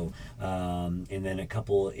 Toronto, and then a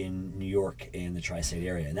couple in New York in the tri-state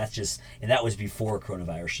area. And that was before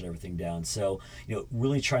coronavirus shut everything down. So,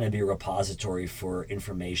 really trying to be a repository for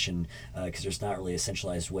information, because there's not really a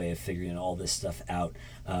centralized way of figuring all this stuff out.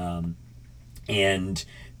 And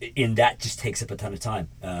that just takes up a ton of time,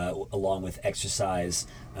 along with exercise,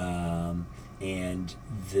 and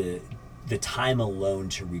the time alone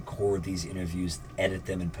to record these interviews, edit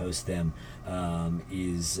them, and post them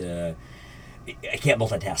is I can't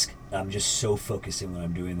multitask. I'm just so focused in when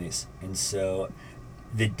I'm doing this, and so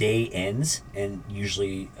the day ends, and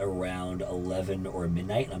usually around 11 or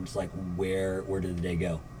midnight, and I'm just like, where did the day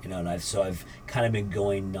go? And I've kind of been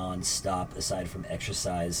going nonstop, aside from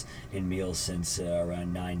exercise and meals, since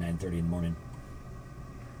around 9:30 in the morning.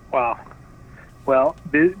 Wow. Well,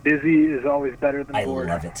 busy is always better than I bored.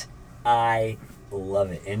 love it. I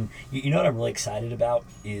love it. And you know what I'm really excited about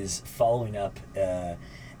is following up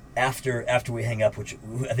after we hang up, which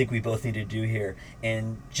I think we both need to do here,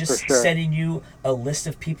 and For just sure. sending you a list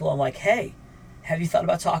of people. I'm like, hey, have you thought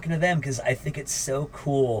about talking to them? Because I think it's so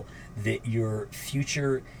cool that your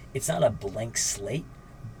future, it's not a blank slate,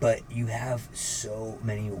 but you have so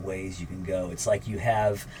many ways you can go. It's like you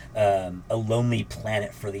have a lonely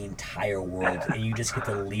planet for the entire world, and you just get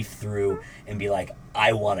to leaf through and be like,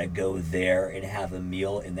 I want to go there and have a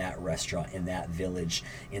meal in that restaurant, in that village,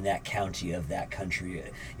 in that county, of that country,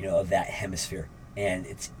 of that hemisphere. And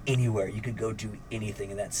it's anywhere. You could go do anything,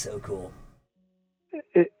 and that's so cool.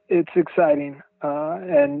 It's exciting,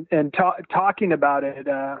 and talking about it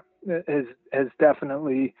has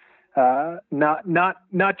definitely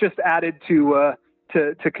not just added to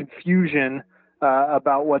confusion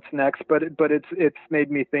about what's next, but it's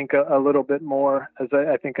made me think a little bit more, as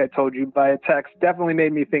I think I told you via text. Definitely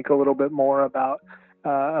made me think a little bit more about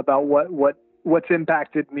what's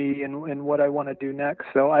impacted me and what I want to do next.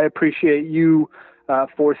 So I appreciate you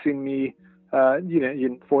forcing me. You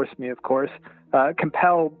didn't force me, of course.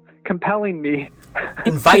 Compelling me.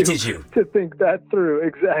 Invited you to think that through.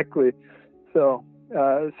 Exactly. So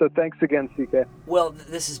thanks again, CK. Well,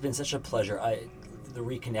 this has been such a pleasure. The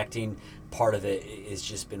reconnecting part of it has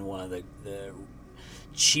just been one of the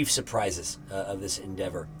chief surprises of this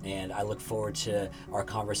endeavor, and I look forward to our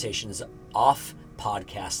conversations off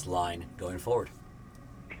podcast line going forward.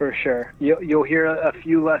 For sure, you'll hear a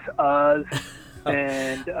few less uhs.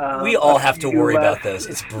 And we all have to worry about those.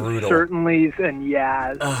 It's brutal. Certainlys and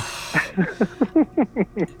yes.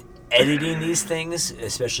 Editing these things,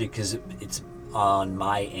 especially because it's on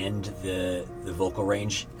my end, the vocal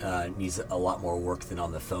range needs a lot more work than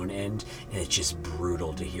on the phone end, and it's just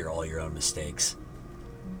brutal to hear all your own mistakes.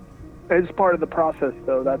 It's part of the process,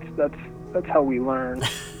 though. That's how we learn.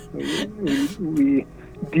 we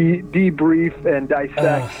debrief and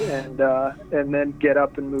dissect and then get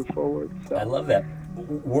up and move forward. So. I love that.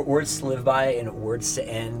 Words to live by and words to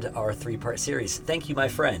end our 3-part series. Thank you, my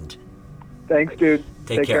friend. Thanks, dude.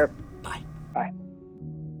 Take care.